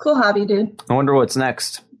 Yeah, cool hobby, dude. I wonder what's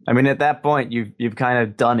next. I mean, at that point, you've kind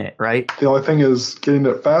of done it, right? The only thing is getting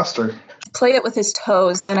it faster. Play it with his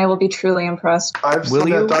toes, and I will be truly impressed. I've seen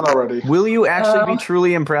that done already. Will you actually be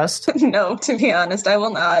truly impressed? No, to be honest, I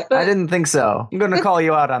will not. But I didn't think so. I'm going to call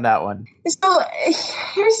you out on that one. So,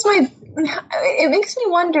 it makes me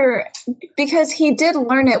wonder, because he did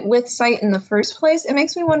learn it with sight in the first place, it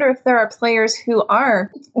makes me wonder if there are players who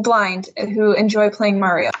are blind who enjoy playing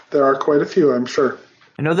Mario. There are quite a few, I'm sure.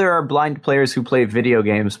 I know there are blind players who play video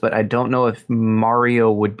games, but I don't know if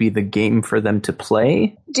Mario would be the game for them to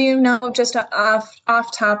play. Do you know, just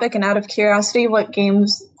off topic and out of curiosity, what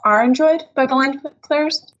games are enjoyed by blind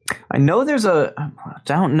players? I know I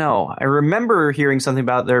don't know. I remember hearing something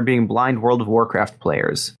about there being blind World of Warcraft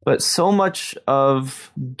players, but so much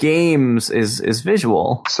of games is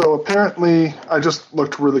visual. So apparently, I just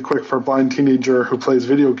looked really quick for a blind teenager who plays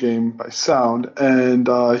video game by sound, and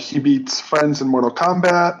he beats friends in Mortal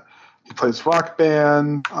Kombat. He plays Rock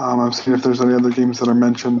Band. I'm seeing if there's any other games that are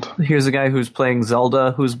mentioned. Here's a guy who's playing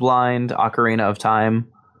Zelda who's blind, Ocarina of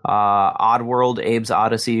Time. Oddworld, Abe's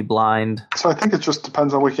Odyssey, blind. So I think it just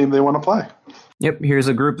depends on what game they want to play. Yep, here's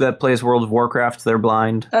a group that plays World of Warcraft. They're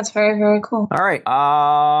blind. That's very, very cool. All right,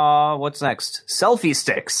 what's next? Selfie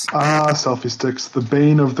sticks. Selfie sticks, the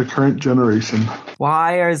bane of the current generation.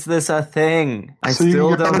 Why is this a thing? I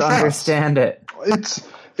still don't understand it. It's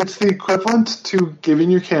the equivalent to giving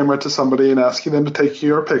your camera to somebody and asking them to take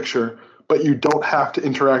your picture, but you don't have to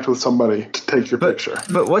interact with somebody to take your picture.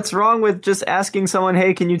 But what's wrong with just asking someone,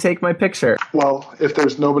 hey, can you take my picture? Well, if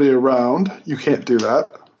there's nobody around, you can't do that.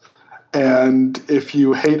 And if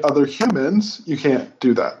you hate other humans, you can't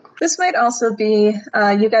do that. This might also be,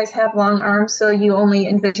 you guys have long arms, so you only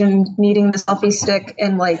envision needing the selfie stick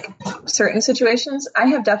in, like, certain situations. I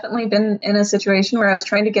have definitely been in a situation where I was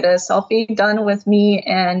trying to get a selfie done with me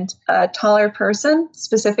and a taller person,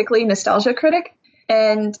 specifically Nostalgia Critic.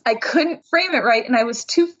 And I couldn't frame it right, and I was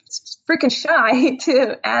too freaking shy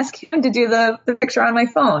to ask him to do the picture on my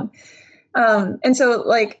phone. And so,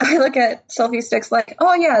 like, I look at selfie sticks like,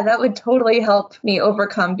 oh, yeah, that would totally help me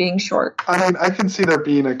overcome being short. I mean, I can see there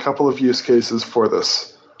being a couple of use cases for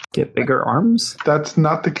this. Get bigger arms? That's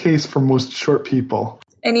not the case for most short people.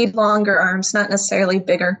 I need longer arms, not necessarily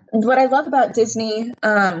bigger. What I love about Disney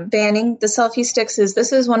banning the selfie sticks is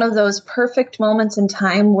this is one of those perfect moments in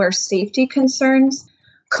time where safety concerns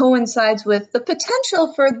coincides with the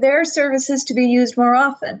potential for their services to be used more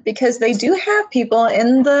often, because they do have people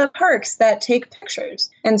in the parks that take pictures.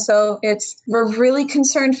 And so we're really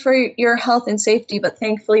concerned for your health and safety, but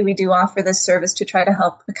thankfully we do offer this service to try to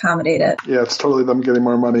help accommodate it. Yeah, it's totally them getting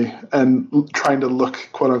more money and trying to look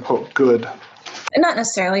quote unquote good. And not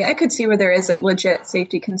necessarily. I could see where there is a legit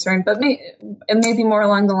safety concern, but maybe more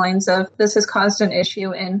along the lines of this has caused an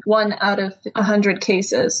issue in 1 out of 100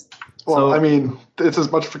 cases. Well, I mean, it's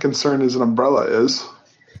as much of a concern as an umbrella is.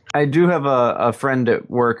 I do have a friend at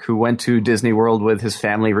work who went to Disney World with his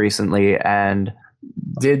family recently and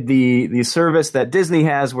did the service that Disney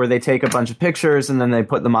has where they take a bunch of pictures and then they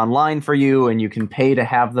put them online for you and you can pay to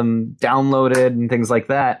have them downloaded and things like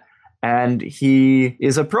that. And he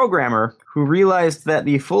is a programmer who realized that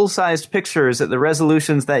the full-sized pictures at the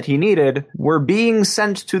resolutions that he needed were being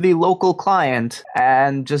sent to the local client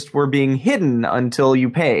and just were being hidden until you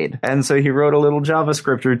paid. And so he wrote a little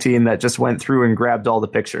JavaScript routine that just went through and grabbed all the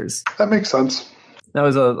pictures. That makes sense. That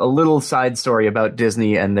was a little side story about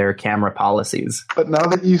Disney and their camera policies. But now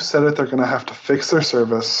that you said it, they're going to have to fix their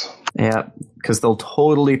service. Yeah, because they'll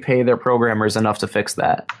totally pay their programmers enough to fix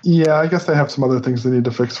that. Yeah, I guess they have some other things they need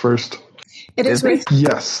to fix first. It is Disney?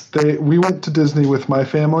 Yes, we went to Disney with my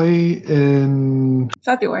family in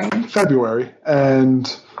February,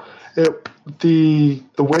 and the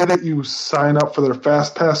way that you sign up for their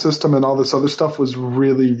FastPass system and all this other stuff was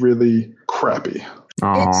really, really crappy.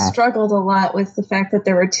 It struggled a lot with the fact that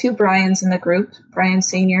there were 2 Brians in the group, Brian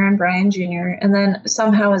Sr. and Brian Jr., and then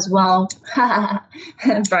somehow as well,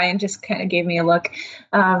 Brian just kind of gave me a look.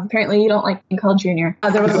 Apparently you don't like being called Junior.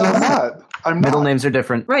 There was I'm not. Middle names are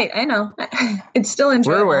different. Right, I know. It's still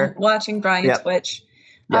enjoyable watching Brian Twitch.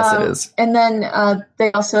 Yes, it is. And then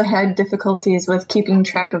they also had difficulties with keeping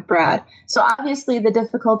track of Brad. So obviously the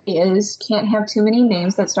difficulty is can't have too many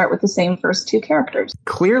names that start with the same first 2 characters.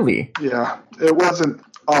 Clearly. Yeah, it wasn't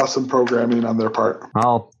awesome programming on their part.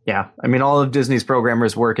 Oh, yeah. I mean, all of Disney's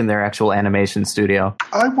programmers work in their actual animation studio.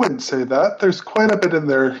 I wouldn't say that. There's quite a bit in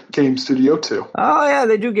their game studio, too. Oh, yeah,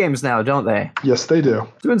 they do games now, don't they? Yes, they do.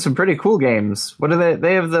 Doing some pretty cool games. What are they?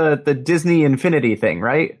 They have the Disney Infinity thing,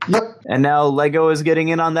 right? Yep. And now Lego is getting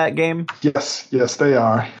in on that game? Yes, they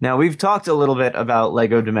are. Now, we've talked a little bit about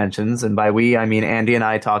Lego Dimensions, and by we, I mean Andy and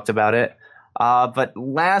I talked about it. But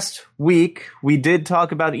last week, we did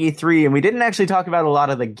talk about E3, and we didn't actually talk about a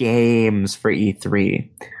lot of the games for E3,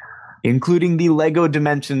 including the Lego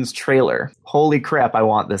Dimensions trailer. Holy crap, I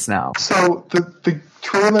want this now. So the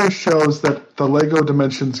trailer shows that the Lego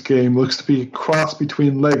Dimensions game looks to be a cross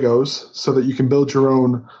between Legos, so that you can build your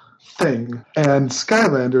own thing, and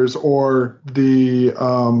Skylanders, or the,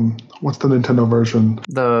 what's the Nintendo version?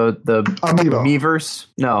 The Amiibo. Miiverse?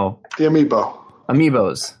 No. The Amiibo.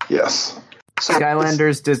 Amiibos. Yes. So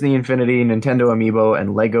Skylanders, Disney Infinity, Nintendo Amiibo,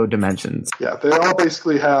 and Lego Dimensions. Yeah, they all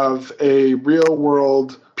basically have a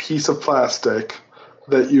real-world piece of plastic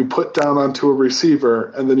that you put down onto a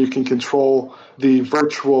receiver, and then you can control the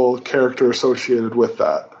virtual character associated with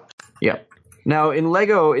that. Yeah. Now, in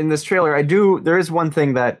Lego, in this trailer, there is one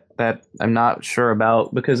thing that I'm not sure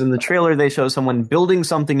about, because in the trailer they show someone building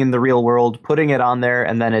something in the real world, putting it on there,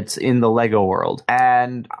 and then it's in the Lego world.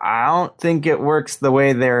 And I don't think it works the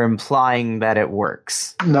way they're implying that it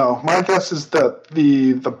works. No, my guess is that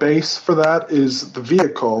the base for that is the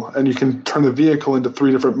vehicle, and you can turn the vehicle into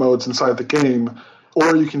 3 different modes inside the game,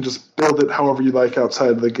 or you can just build it however you like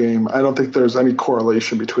outside of the game. I don't think there's any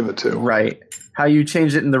correlation between the two. Right. How you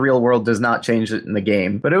change it in the real world does not change it in the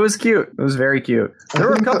game. But it was cute. It was very cute. There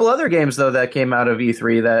were a couple other games, though, that came out of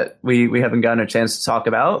E3 that we haven't gotten a chance to talk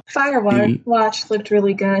about. Firewatch looked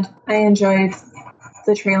really good. I enjoyed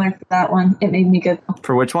the trailer for that one. It made me giggle.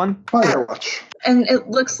 For which one? Firewatch. And it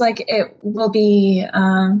looks like it will be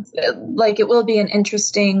an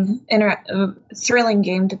interesting, thrilling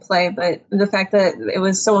game to play. But the fact that it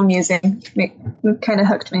was so amusing kind of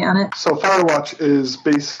hooked me on it. So Firewatch is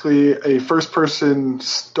basically a first-person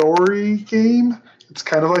story game. It's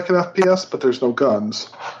kind of like an FPS, but there's no guns.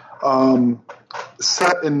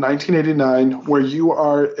 Set in 1989, where you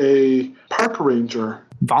are a park ranger.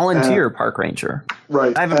 Volunteer park ranger.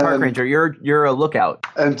 Right. I have a park ranger. You're a lookout.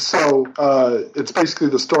 And so it's basically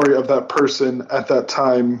the story of that person at that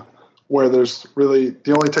time, where there's really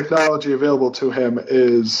the only technology available to him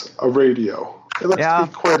is a radio. It looks to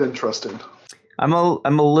be quite interesting. I'm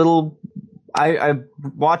a little. I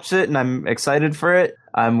watched it and I'm excited for it.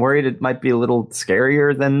 I'm worried it might be a little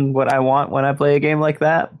scarier than what I want when I play a game like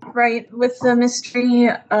that. Right, with the mystery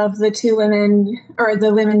of the two women, or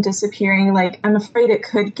the women disappearing, like, I'm afraid it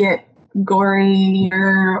could get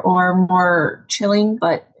gorier or more chilling,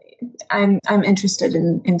 but I'm interested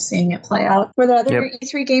in seeing it play out. Were there other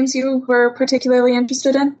E3 games you were particularly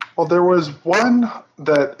interested in? Well, there was one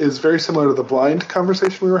that is very similar to the blind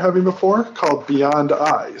conversation we were having before, called Beyond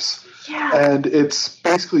Eyes. Yeah. And it's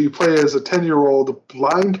basically you play as a 10-year-old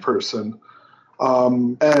blind person,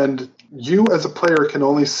 and you as a player can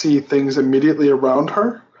only see things immediately around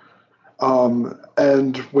her.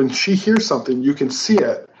 And when she hears something, you can see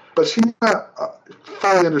it, but she may not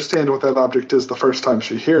fully understand what that object is the first time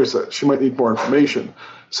she hears it. She might need more information.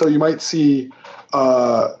 So you might see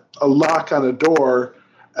a lock on a door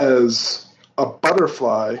as a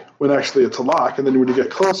butterfly when actually it's a lock, and then when you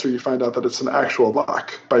get closer, you find out that it's an actual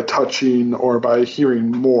lock by touching or by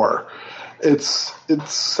hearing more. It's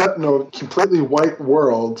set in a completely white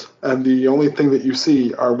world, and the only thing that you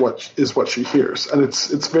see are what she hears, and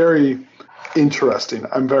it's very interesting.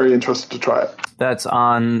 I'm very interested to try it. That's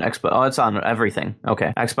on Xbox. Oh, it's on everything.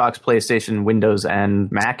 Okay. Xbox, PlayStation, Windows,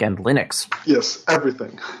 and Mac, and Linux. Yes,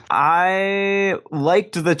 everything. I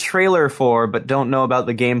liked the trailer for, but don't know about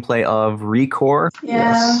the gameplay of Recore.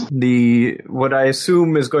 Yeah. Yes. What I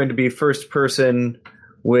assume is going to be first person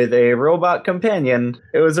with a robot companion.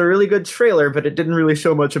 It was a really good trailer, but it didn't really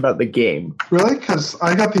show much about the game. Really? Because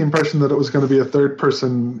I got the impression that it was going to be a third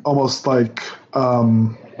person, almost like,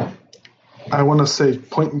 I want to say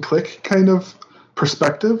point and click kind of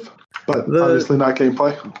perspective, but obviously not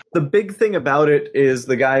gameplay. The big thing about it is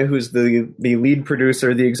the guy who's the lead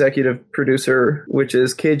producer, the executive producer, which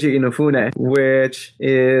is Keiji Inafune, which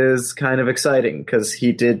is kind of exciting because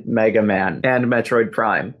he did Mega Man and Metroid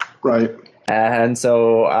Prime. Right. And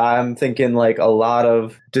so I'm thinking like a lot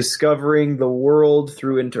of discovering the world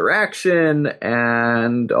through interaction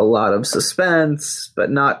and a lot of suspense,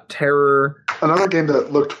 but not terror. Another game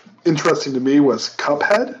that looked interesting to me was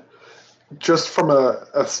Cuphead, just from a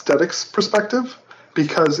aesthetics perspective,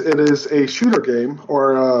 because it is a shooter game,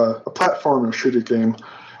 or a platformer shooter game,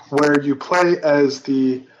 where you play as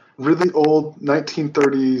the really old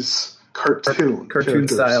 1930s cartoon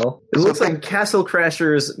style. It looks like Castle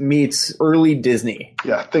Crashers meets early Disney.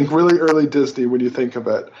 Yeah, think really early Disney when you think of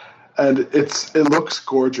it. And it looks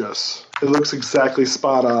gorgeous. It looks exactly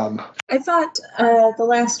spot on. I thought The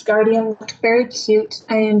Last Guardian looked very cute.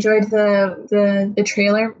 I enjoyed the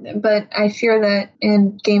trailer, but I fear that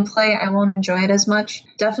in gameplay I won't enjoy it as much.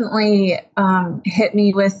 Definitely hit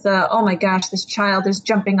me with, oh my gosh, this child is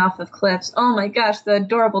jumping off of cliffs. Oh my gosh, the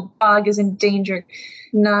adorable dog is in danger.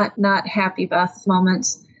 Not happy Beth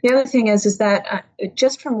moments. The other thing is that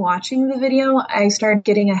just from watching the video, I started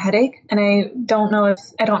getting a headache, and I don't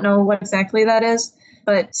know what exactly that is,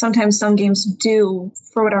 but sometimes some games do,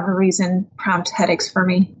 for whatever reason, prompt headaches for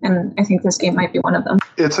me, and I think this game might be one of them.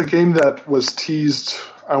 It's a game that was teased,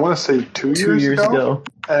 I want to say 2 years ago.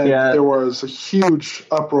 And there was a huge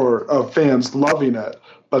uproar of fans loving it,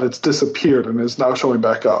 but it's disappeared and is now showing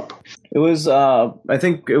back up. It was, I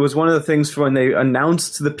think it was one of the things when they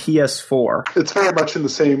announced the PS4. It's very much in the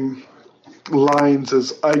same lines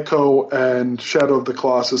as Ico and Shadow of the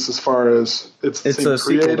Colossus as far as it's the same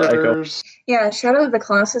creators. Yeah, Shadow of the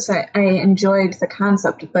Colossus, I enjoyed the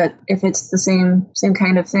concept, but if it's the same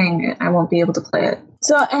kind of thing, I won't be able to play it.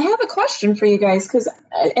 So I have a question for you guys,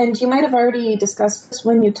 and you might have already discussed this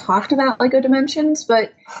when you talked about LEGO Dimensions,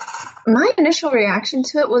 but my initial reaction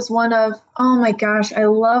to it was one of, oh my gosh, I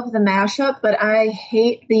love the mashup, but I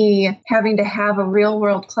hate the having to have a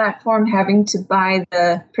real-world platform, having to buy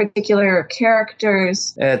the particular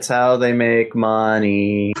characters. It's how they make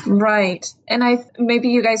money. Right. And maybe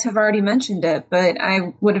you guys have already mentioned it, but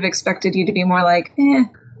I would have expected you to be more like, eh.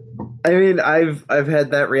 I mean, I've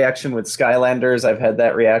had that reaction with Skylanders. I've had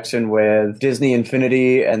that reaction with Disney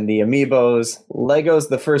Infinity and the Amiibos. Lego's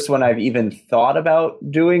the first one I've even thought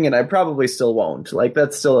about doing, and I probably still won't. Like,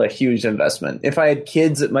 that's still a huge investment. If I had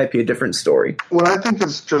kids, it might be a different story. What I think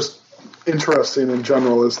is just interesting in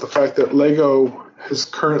general is the fact that Lego is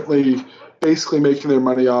currently basically making their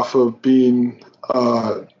money off of being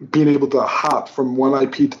able to hop from one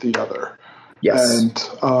IP to the other. Yes.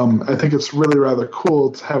 And I think it's really rather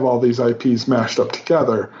cool to have all these IPs mashed up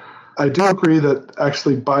together. I do agree that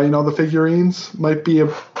actually buying all the figurines might be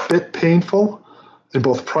a bit painful in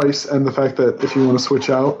both price and the fact that if you want to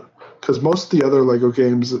switch out, because most of the other LEGO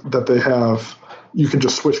games that they have, you can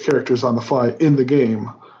just switch characters on the fly in the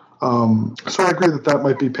game. So I agree that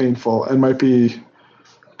might be painful and might be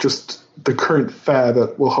just the current fad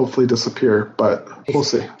that will hopefully disappear, but we'll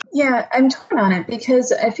see. Yeah, I'm torn on it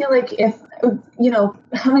because I feel like if,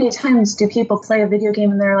 how many times do people play a video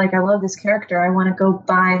game and they're like, I love this character, I want to go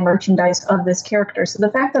buy merchandise of this character. So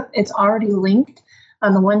the fact that it's already linked,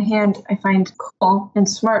 on the one hand, I find cool and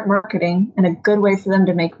smart marketing and a good way for them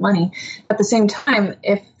to make money. At the same time,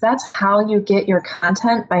 if that's how you get your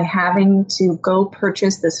content by having to go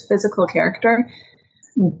purchase this physical character,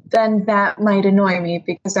 then that might annoy me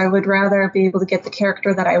because I would rather be able to get the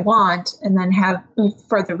character that I want and then have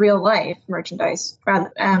for the real life merchandise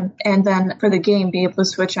and then for the game be able to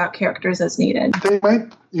switch out characters as needed.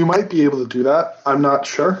 You might be able to do that. I'm not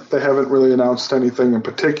sure. They haven't really announced anything in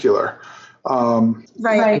particular.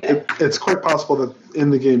 Right. It's quite possible that in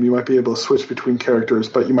the game you might be able to switch between characters,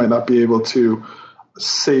 but you might not be able to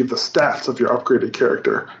save the stats of your upgraded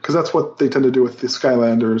character, because that's what they tend to do with the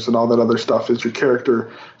Skylanders and all that other stuff, is your character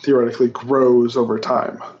theoretically grows over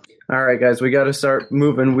time. All right, guys, we got to start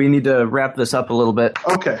moving. We need to wrap this up a little bit.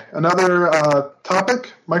 Okay, another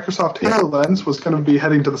topic. Microsoft HoloLens was going to be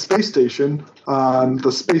heading to the space station on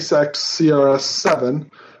the SpaceX CRS-7,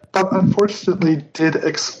 but unfortunately did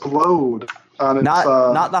explode on its...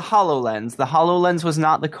 Not the HoloLens. The HoloLens was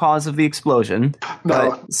not the cause of the explosion.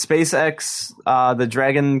 No. But SpaceX, the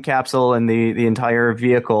Dragon capsule and the entire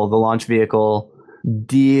vehicle, the launch vehicle,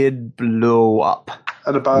 did blow up.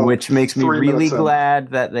 At about which makes me 3 really minutes in. glad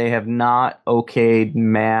that they have not okayed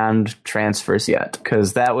manned transfers yet,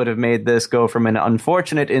 because that would have made this go from an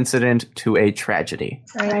unfortunate incident to a tragedy.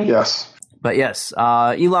 Right. Yes. But yes,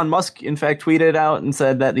 Elon Musk, in fact, tweeted out and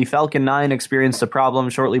said that the Falcon 9 experienced a problem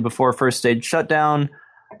shortly before first stage shutdown,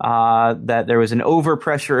 that there was an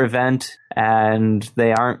overpressure event, and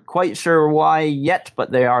they aren't quite sure why yet,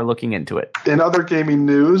 but they are looking into it. In other gaming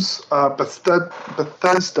news, Bethesda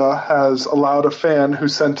has allowed a fan who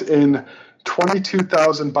sent in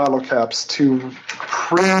 22,000 bottle caps to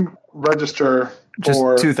pre-register Just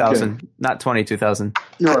for 2,000, not 22,000.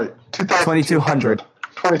 You're right. 2,200.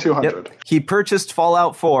 2,200. Yep. He purchased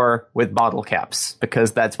Fallout 4 with bottle caps,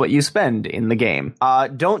 because that's what you spend in the game.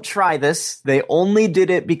 Don't try this. They only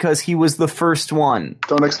did it because he was the first one.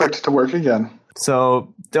 Don't expect it to work again.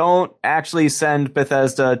 So don't actually send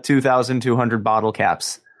Bethesda 2,200 bottle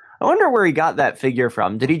caps. I wonder where he got that figure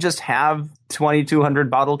from. Did he just have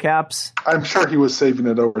 2,200 bottle caps? I'm sure he was saving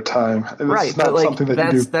it over time. And Right, it's not but like something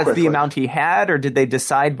that you do that's quickly. the amount he had, or did they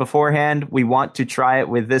decide beforehand we want to try it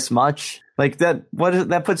with this much? Like that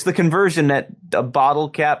puts the conversion at a bottle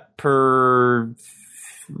cap per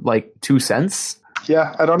like 2 cents.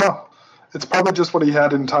 Yeah, I don't know. It's probably just what he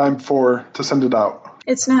had in time to send it out.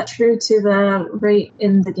 It's not true to the rate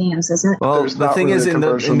in the games, is it? Well, There's the not thing really is, a in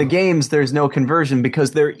conversion. the games, there's no conversion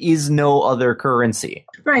because there is no other currency.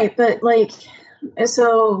 Right, but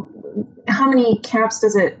so how many caps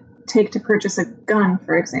does it take to purchase a gun,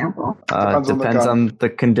 for example? Depends on the gun. The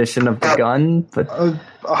condition of the gun, but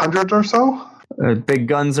 100 or so? big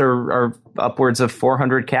guns are upwards of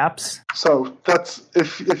 400 caps. So that's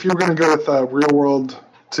if you were going to go with a real world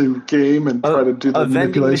to game and try to do the a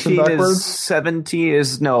vending manipulation machine backwards.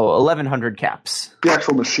 is 1,100 caps. The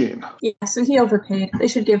actual machine. Yeah, so he overpaid. They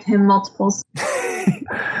should give him multiples.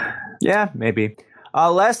 Yeah, maybe.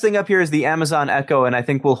 Last thing up here is the Amazon Echo, and I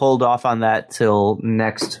think we'll hold off on that till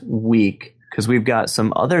next week, because we've got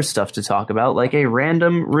some other stuff to talk about, like a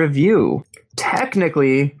random review.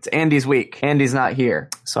 Technically, it's Andy's week. Andy's not here,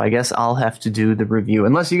 so I guess I'll have to do the review,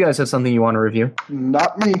 unless you guys have something you want to review.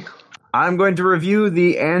 Not me. I'm going to review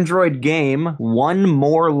the Android game One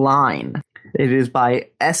More Line. It is by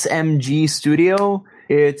SMG Studio.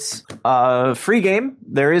 It's a free game.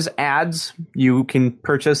 There is ads. You can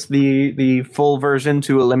purchase the full version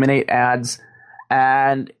to eliminate ads.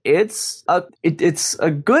 And it's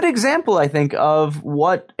a good example, I think, of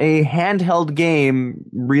what a handheld game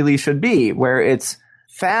really should be, where it's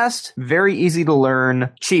fast, very easy to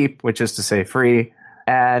learn, cheap, which is to say free,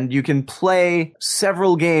 and you can play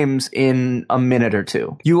several games in a minute or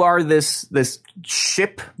two. You are this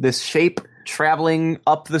shape traveling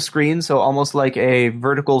up the screen, so almost like a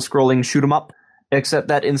vertical scrolling shoot 'em up, except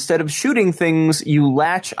that instead of shooting things, you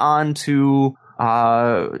latch onto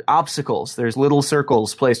obstacles. There's little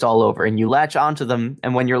circles placed all over, and you latch onto them,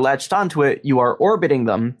 and when you're latched onto it, you are orbiting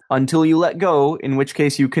them until you let go, in which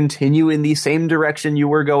case you continue in the same direction you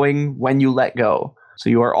were going when you let go. So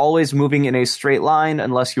you are always moving in a straight line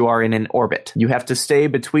unless you are in an orbit. You have to stay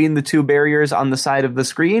between the two barriers on the side of the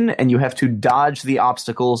screen, and you have to dodge the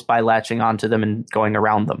obstacles by latching onto them and going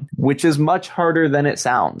around them, which is much harder than it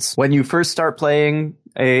sounds. When you first start playing,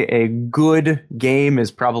 a good game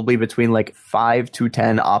is probably between like 5 to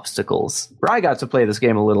 10 obstacles. I got to play this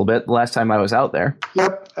game a little bit the last time I was out there.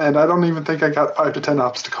 Yep, and I don't even think I got 5 to 10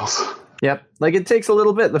 obstacles. Yep, like it takes a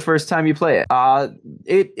little bit the first time you play it.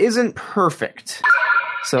 It isn't perfect.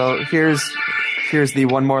 So here's the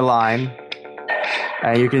one more line.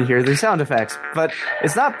 You can hear the sound effects, but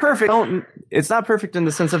it's not perfect. It's not perfect in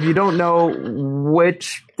the sense of you don't know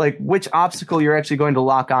which obstacle you're actually going to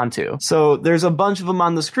lock onto. So there's a bunch of them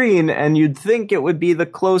on the screen, and you'd think it would be the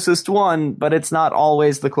closest one, but it's not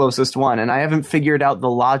always the closest one. And I haven't figured out the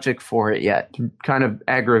logic for it yet. Kind of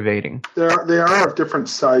aggravating. They are of different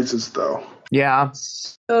sizes, though. Yeah.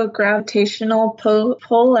 So gravitational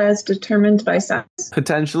pull as determined by size?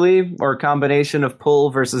 Potentially, or a combination of pull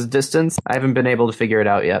versus distance. I haven't been able to figure it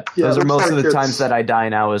out yet. Yeah, those are most like of the times that I die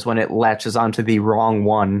now is when it latches onto the wrong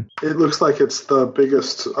one. It looks like it's the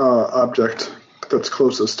biggest object that's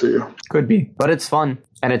closest to you. Could be. But it's fun,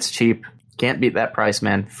 and it's cheap. Can't beat that price,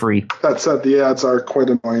 man. Free. That said, the ads are quite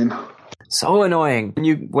annoying. So annoying.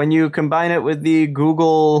 When you combine it with the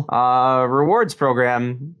Google rewards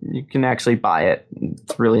program, you can actually buy it.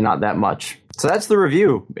 It's really not that much. So that's the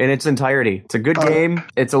review in its entirety. It's a good game.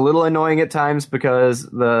 It's a little annoying at times because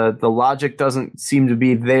the logic doesn't seem to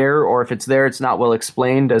be there, or if it's there, it's not well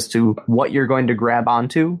explained as to what you're going to grab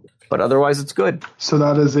onto. But otherwise, it's good. So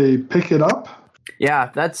that is a pick it up?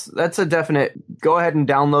 Yeah, that's a definite. Go ahead and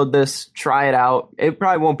download this, try it out. It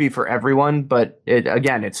probably won't be for everyone, but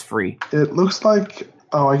it's free. It looks like,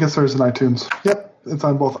 I guess there's an iTunes. Yep, it's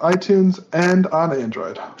on both iTunes and on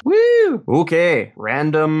Android. Woo! Okay,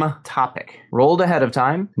 random topic. Rolled ahead of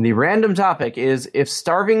time. The random topic is if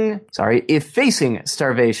facing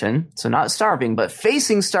starvation, so not starving, but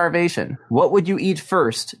facing starvation, what would you eat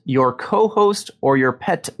first, your co-host or your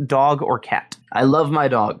pet dog or cat? I love my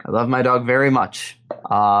dog. I love my dog very much.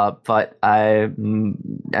 But I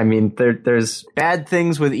mean, there's bad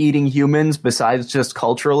things with eating humans besides just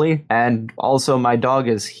culturally. And also my dog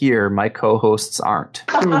is here. My co-hosts aren't.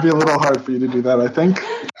 It would be a little hard for you to do that, I think.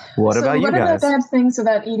 What about you guys? What are the bad things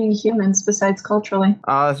about eating humans besides culturally?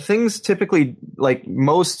 Things typically, like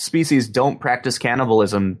most species, don't practice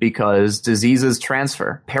cannibalism because diseases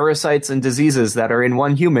transfer. Parasites and diseases that are in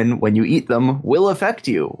one human, when you eat them, will affect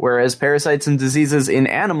you. Whereas parasites and diseases in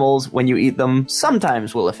animals, when you eat them,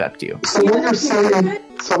 sometimes will affect you. So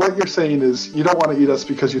what you're saying is you don't want to eat us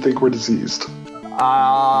because you think we're diseased.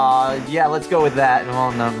 Yeah, let's go with that.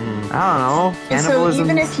 Well, no, I don't know. Cannibalism.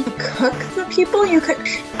 So even if you cook the people, you could...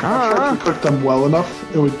 I'm sure if you cook them well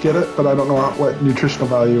enough, it would get it, but I don't know what nutritional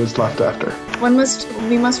value is left after. We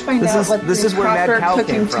must find out what this is where Mad Cow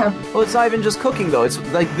came from. Well, it's not even just cooking, though. It's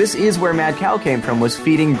like, this is where Mad Cow came from, was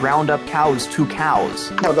feeding ground-up cows to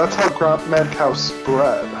cows. No, that's how Mad Cow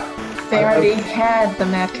spread. They already had the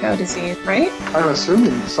mad cow disease, right? I'm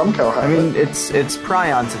assuming some cow had it. It's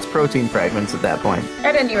prions, it's protein fragments at that point.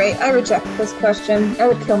 At any rate, I reject this question. I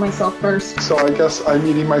would kill myself first. So I guess I'm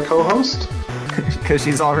eating my co-host? Because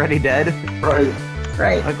she's already dead?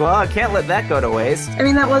 Right. Like, well, I can't let that go to waste. I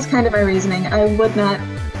mean, that was kind of my reasoning. I would not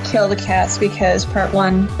kill the cats because part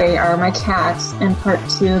one, they are my cats, and part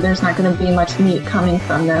two, there's not going to be much meat coming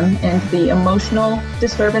from them, and the emotional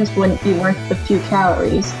disturbance wouldn't be worth the few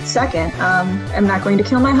calories. Second, I'm not going to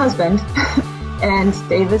kill my husband, and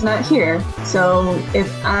Dave is not here, so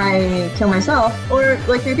if I kill myself, or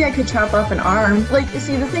like maybe I could chop off an arm. Like,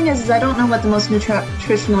 see, the thing is I don't know what the most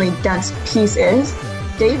nutritionally dense piece is.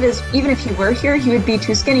 Dave is, even if he were here, he would be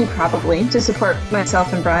too skinny probably to support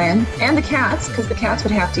myself and Brian. And the cats, because the cats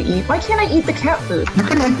would have to eat. Why can't I eat the cat food? You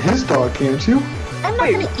can eat his dog, can't you? I'm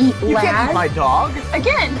not going to eat Lad. You can't eat my dog?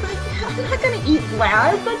 Again, I'm not going to eat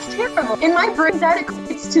Lad. That's terrible. In my brain, that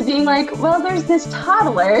equates to being like, well, there's this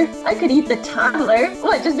toddler. I could eat the toddler.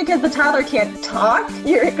 What, just because the toddler can't talk,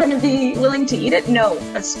 you're going to be willing to eat it? No,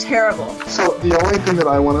 that's terrible. So the only thing that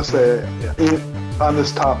I want to say on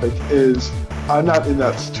this topic is I'm not in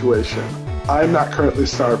that situation. I'm not currently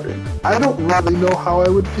starving. I don't really know how I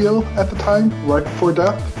would feel at the time, right before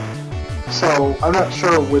death. So I'm not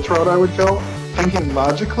sure which route I would go. Thinking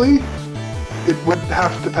logically, it would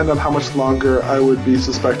have to depend on how much longer I would be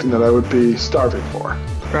suspecting that I would be starving for.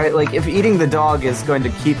 Right, like if eating the dog is going to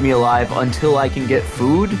keep me alive until I can get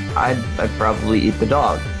food, I'd probably eat the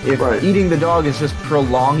dog. If eating the dog is just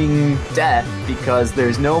prolonging death because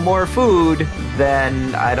there's no more food,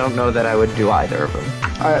 then I don't know that I would do either of them.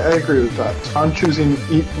 I agree with that. I'm choosing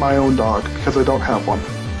eat my own dog because I don't have one.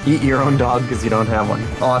 Eat your own dog because you don't have one.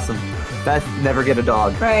 Awesome. Beth, never get a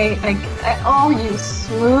dog. Right. Oh, you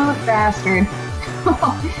smooth bastard.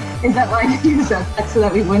 Is that why you said that, so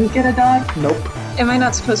that we wouldn't get a dog? Nope. Am I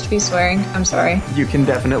not supposed to be swearing? I'm sorry. You can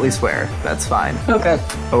definitely swear. That's fine. Okay.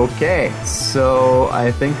 Okay, so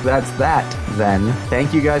I think that's that then.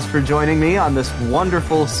 Thank you guys for joining me on this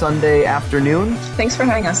wonderful Sunday afternoon. Thanks for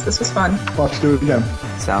having us. This was fun. Watch do it again.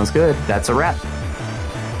 Sounds good. That's a wrap.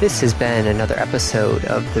 This has been another episode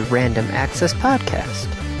of the Random Access Podcast.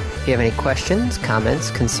 If you have any questions,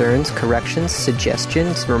 comments, concerns, corrections,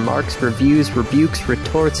 suggestions, remarks, reviews, rebukes,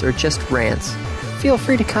 retorts, or just rants, feel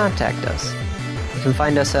free to contact us. You can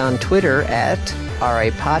find us on Twitter at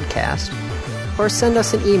RAPodcast, or send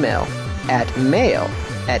us an email at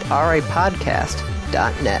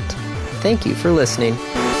mail@rapodcast.net. Thank you for listening.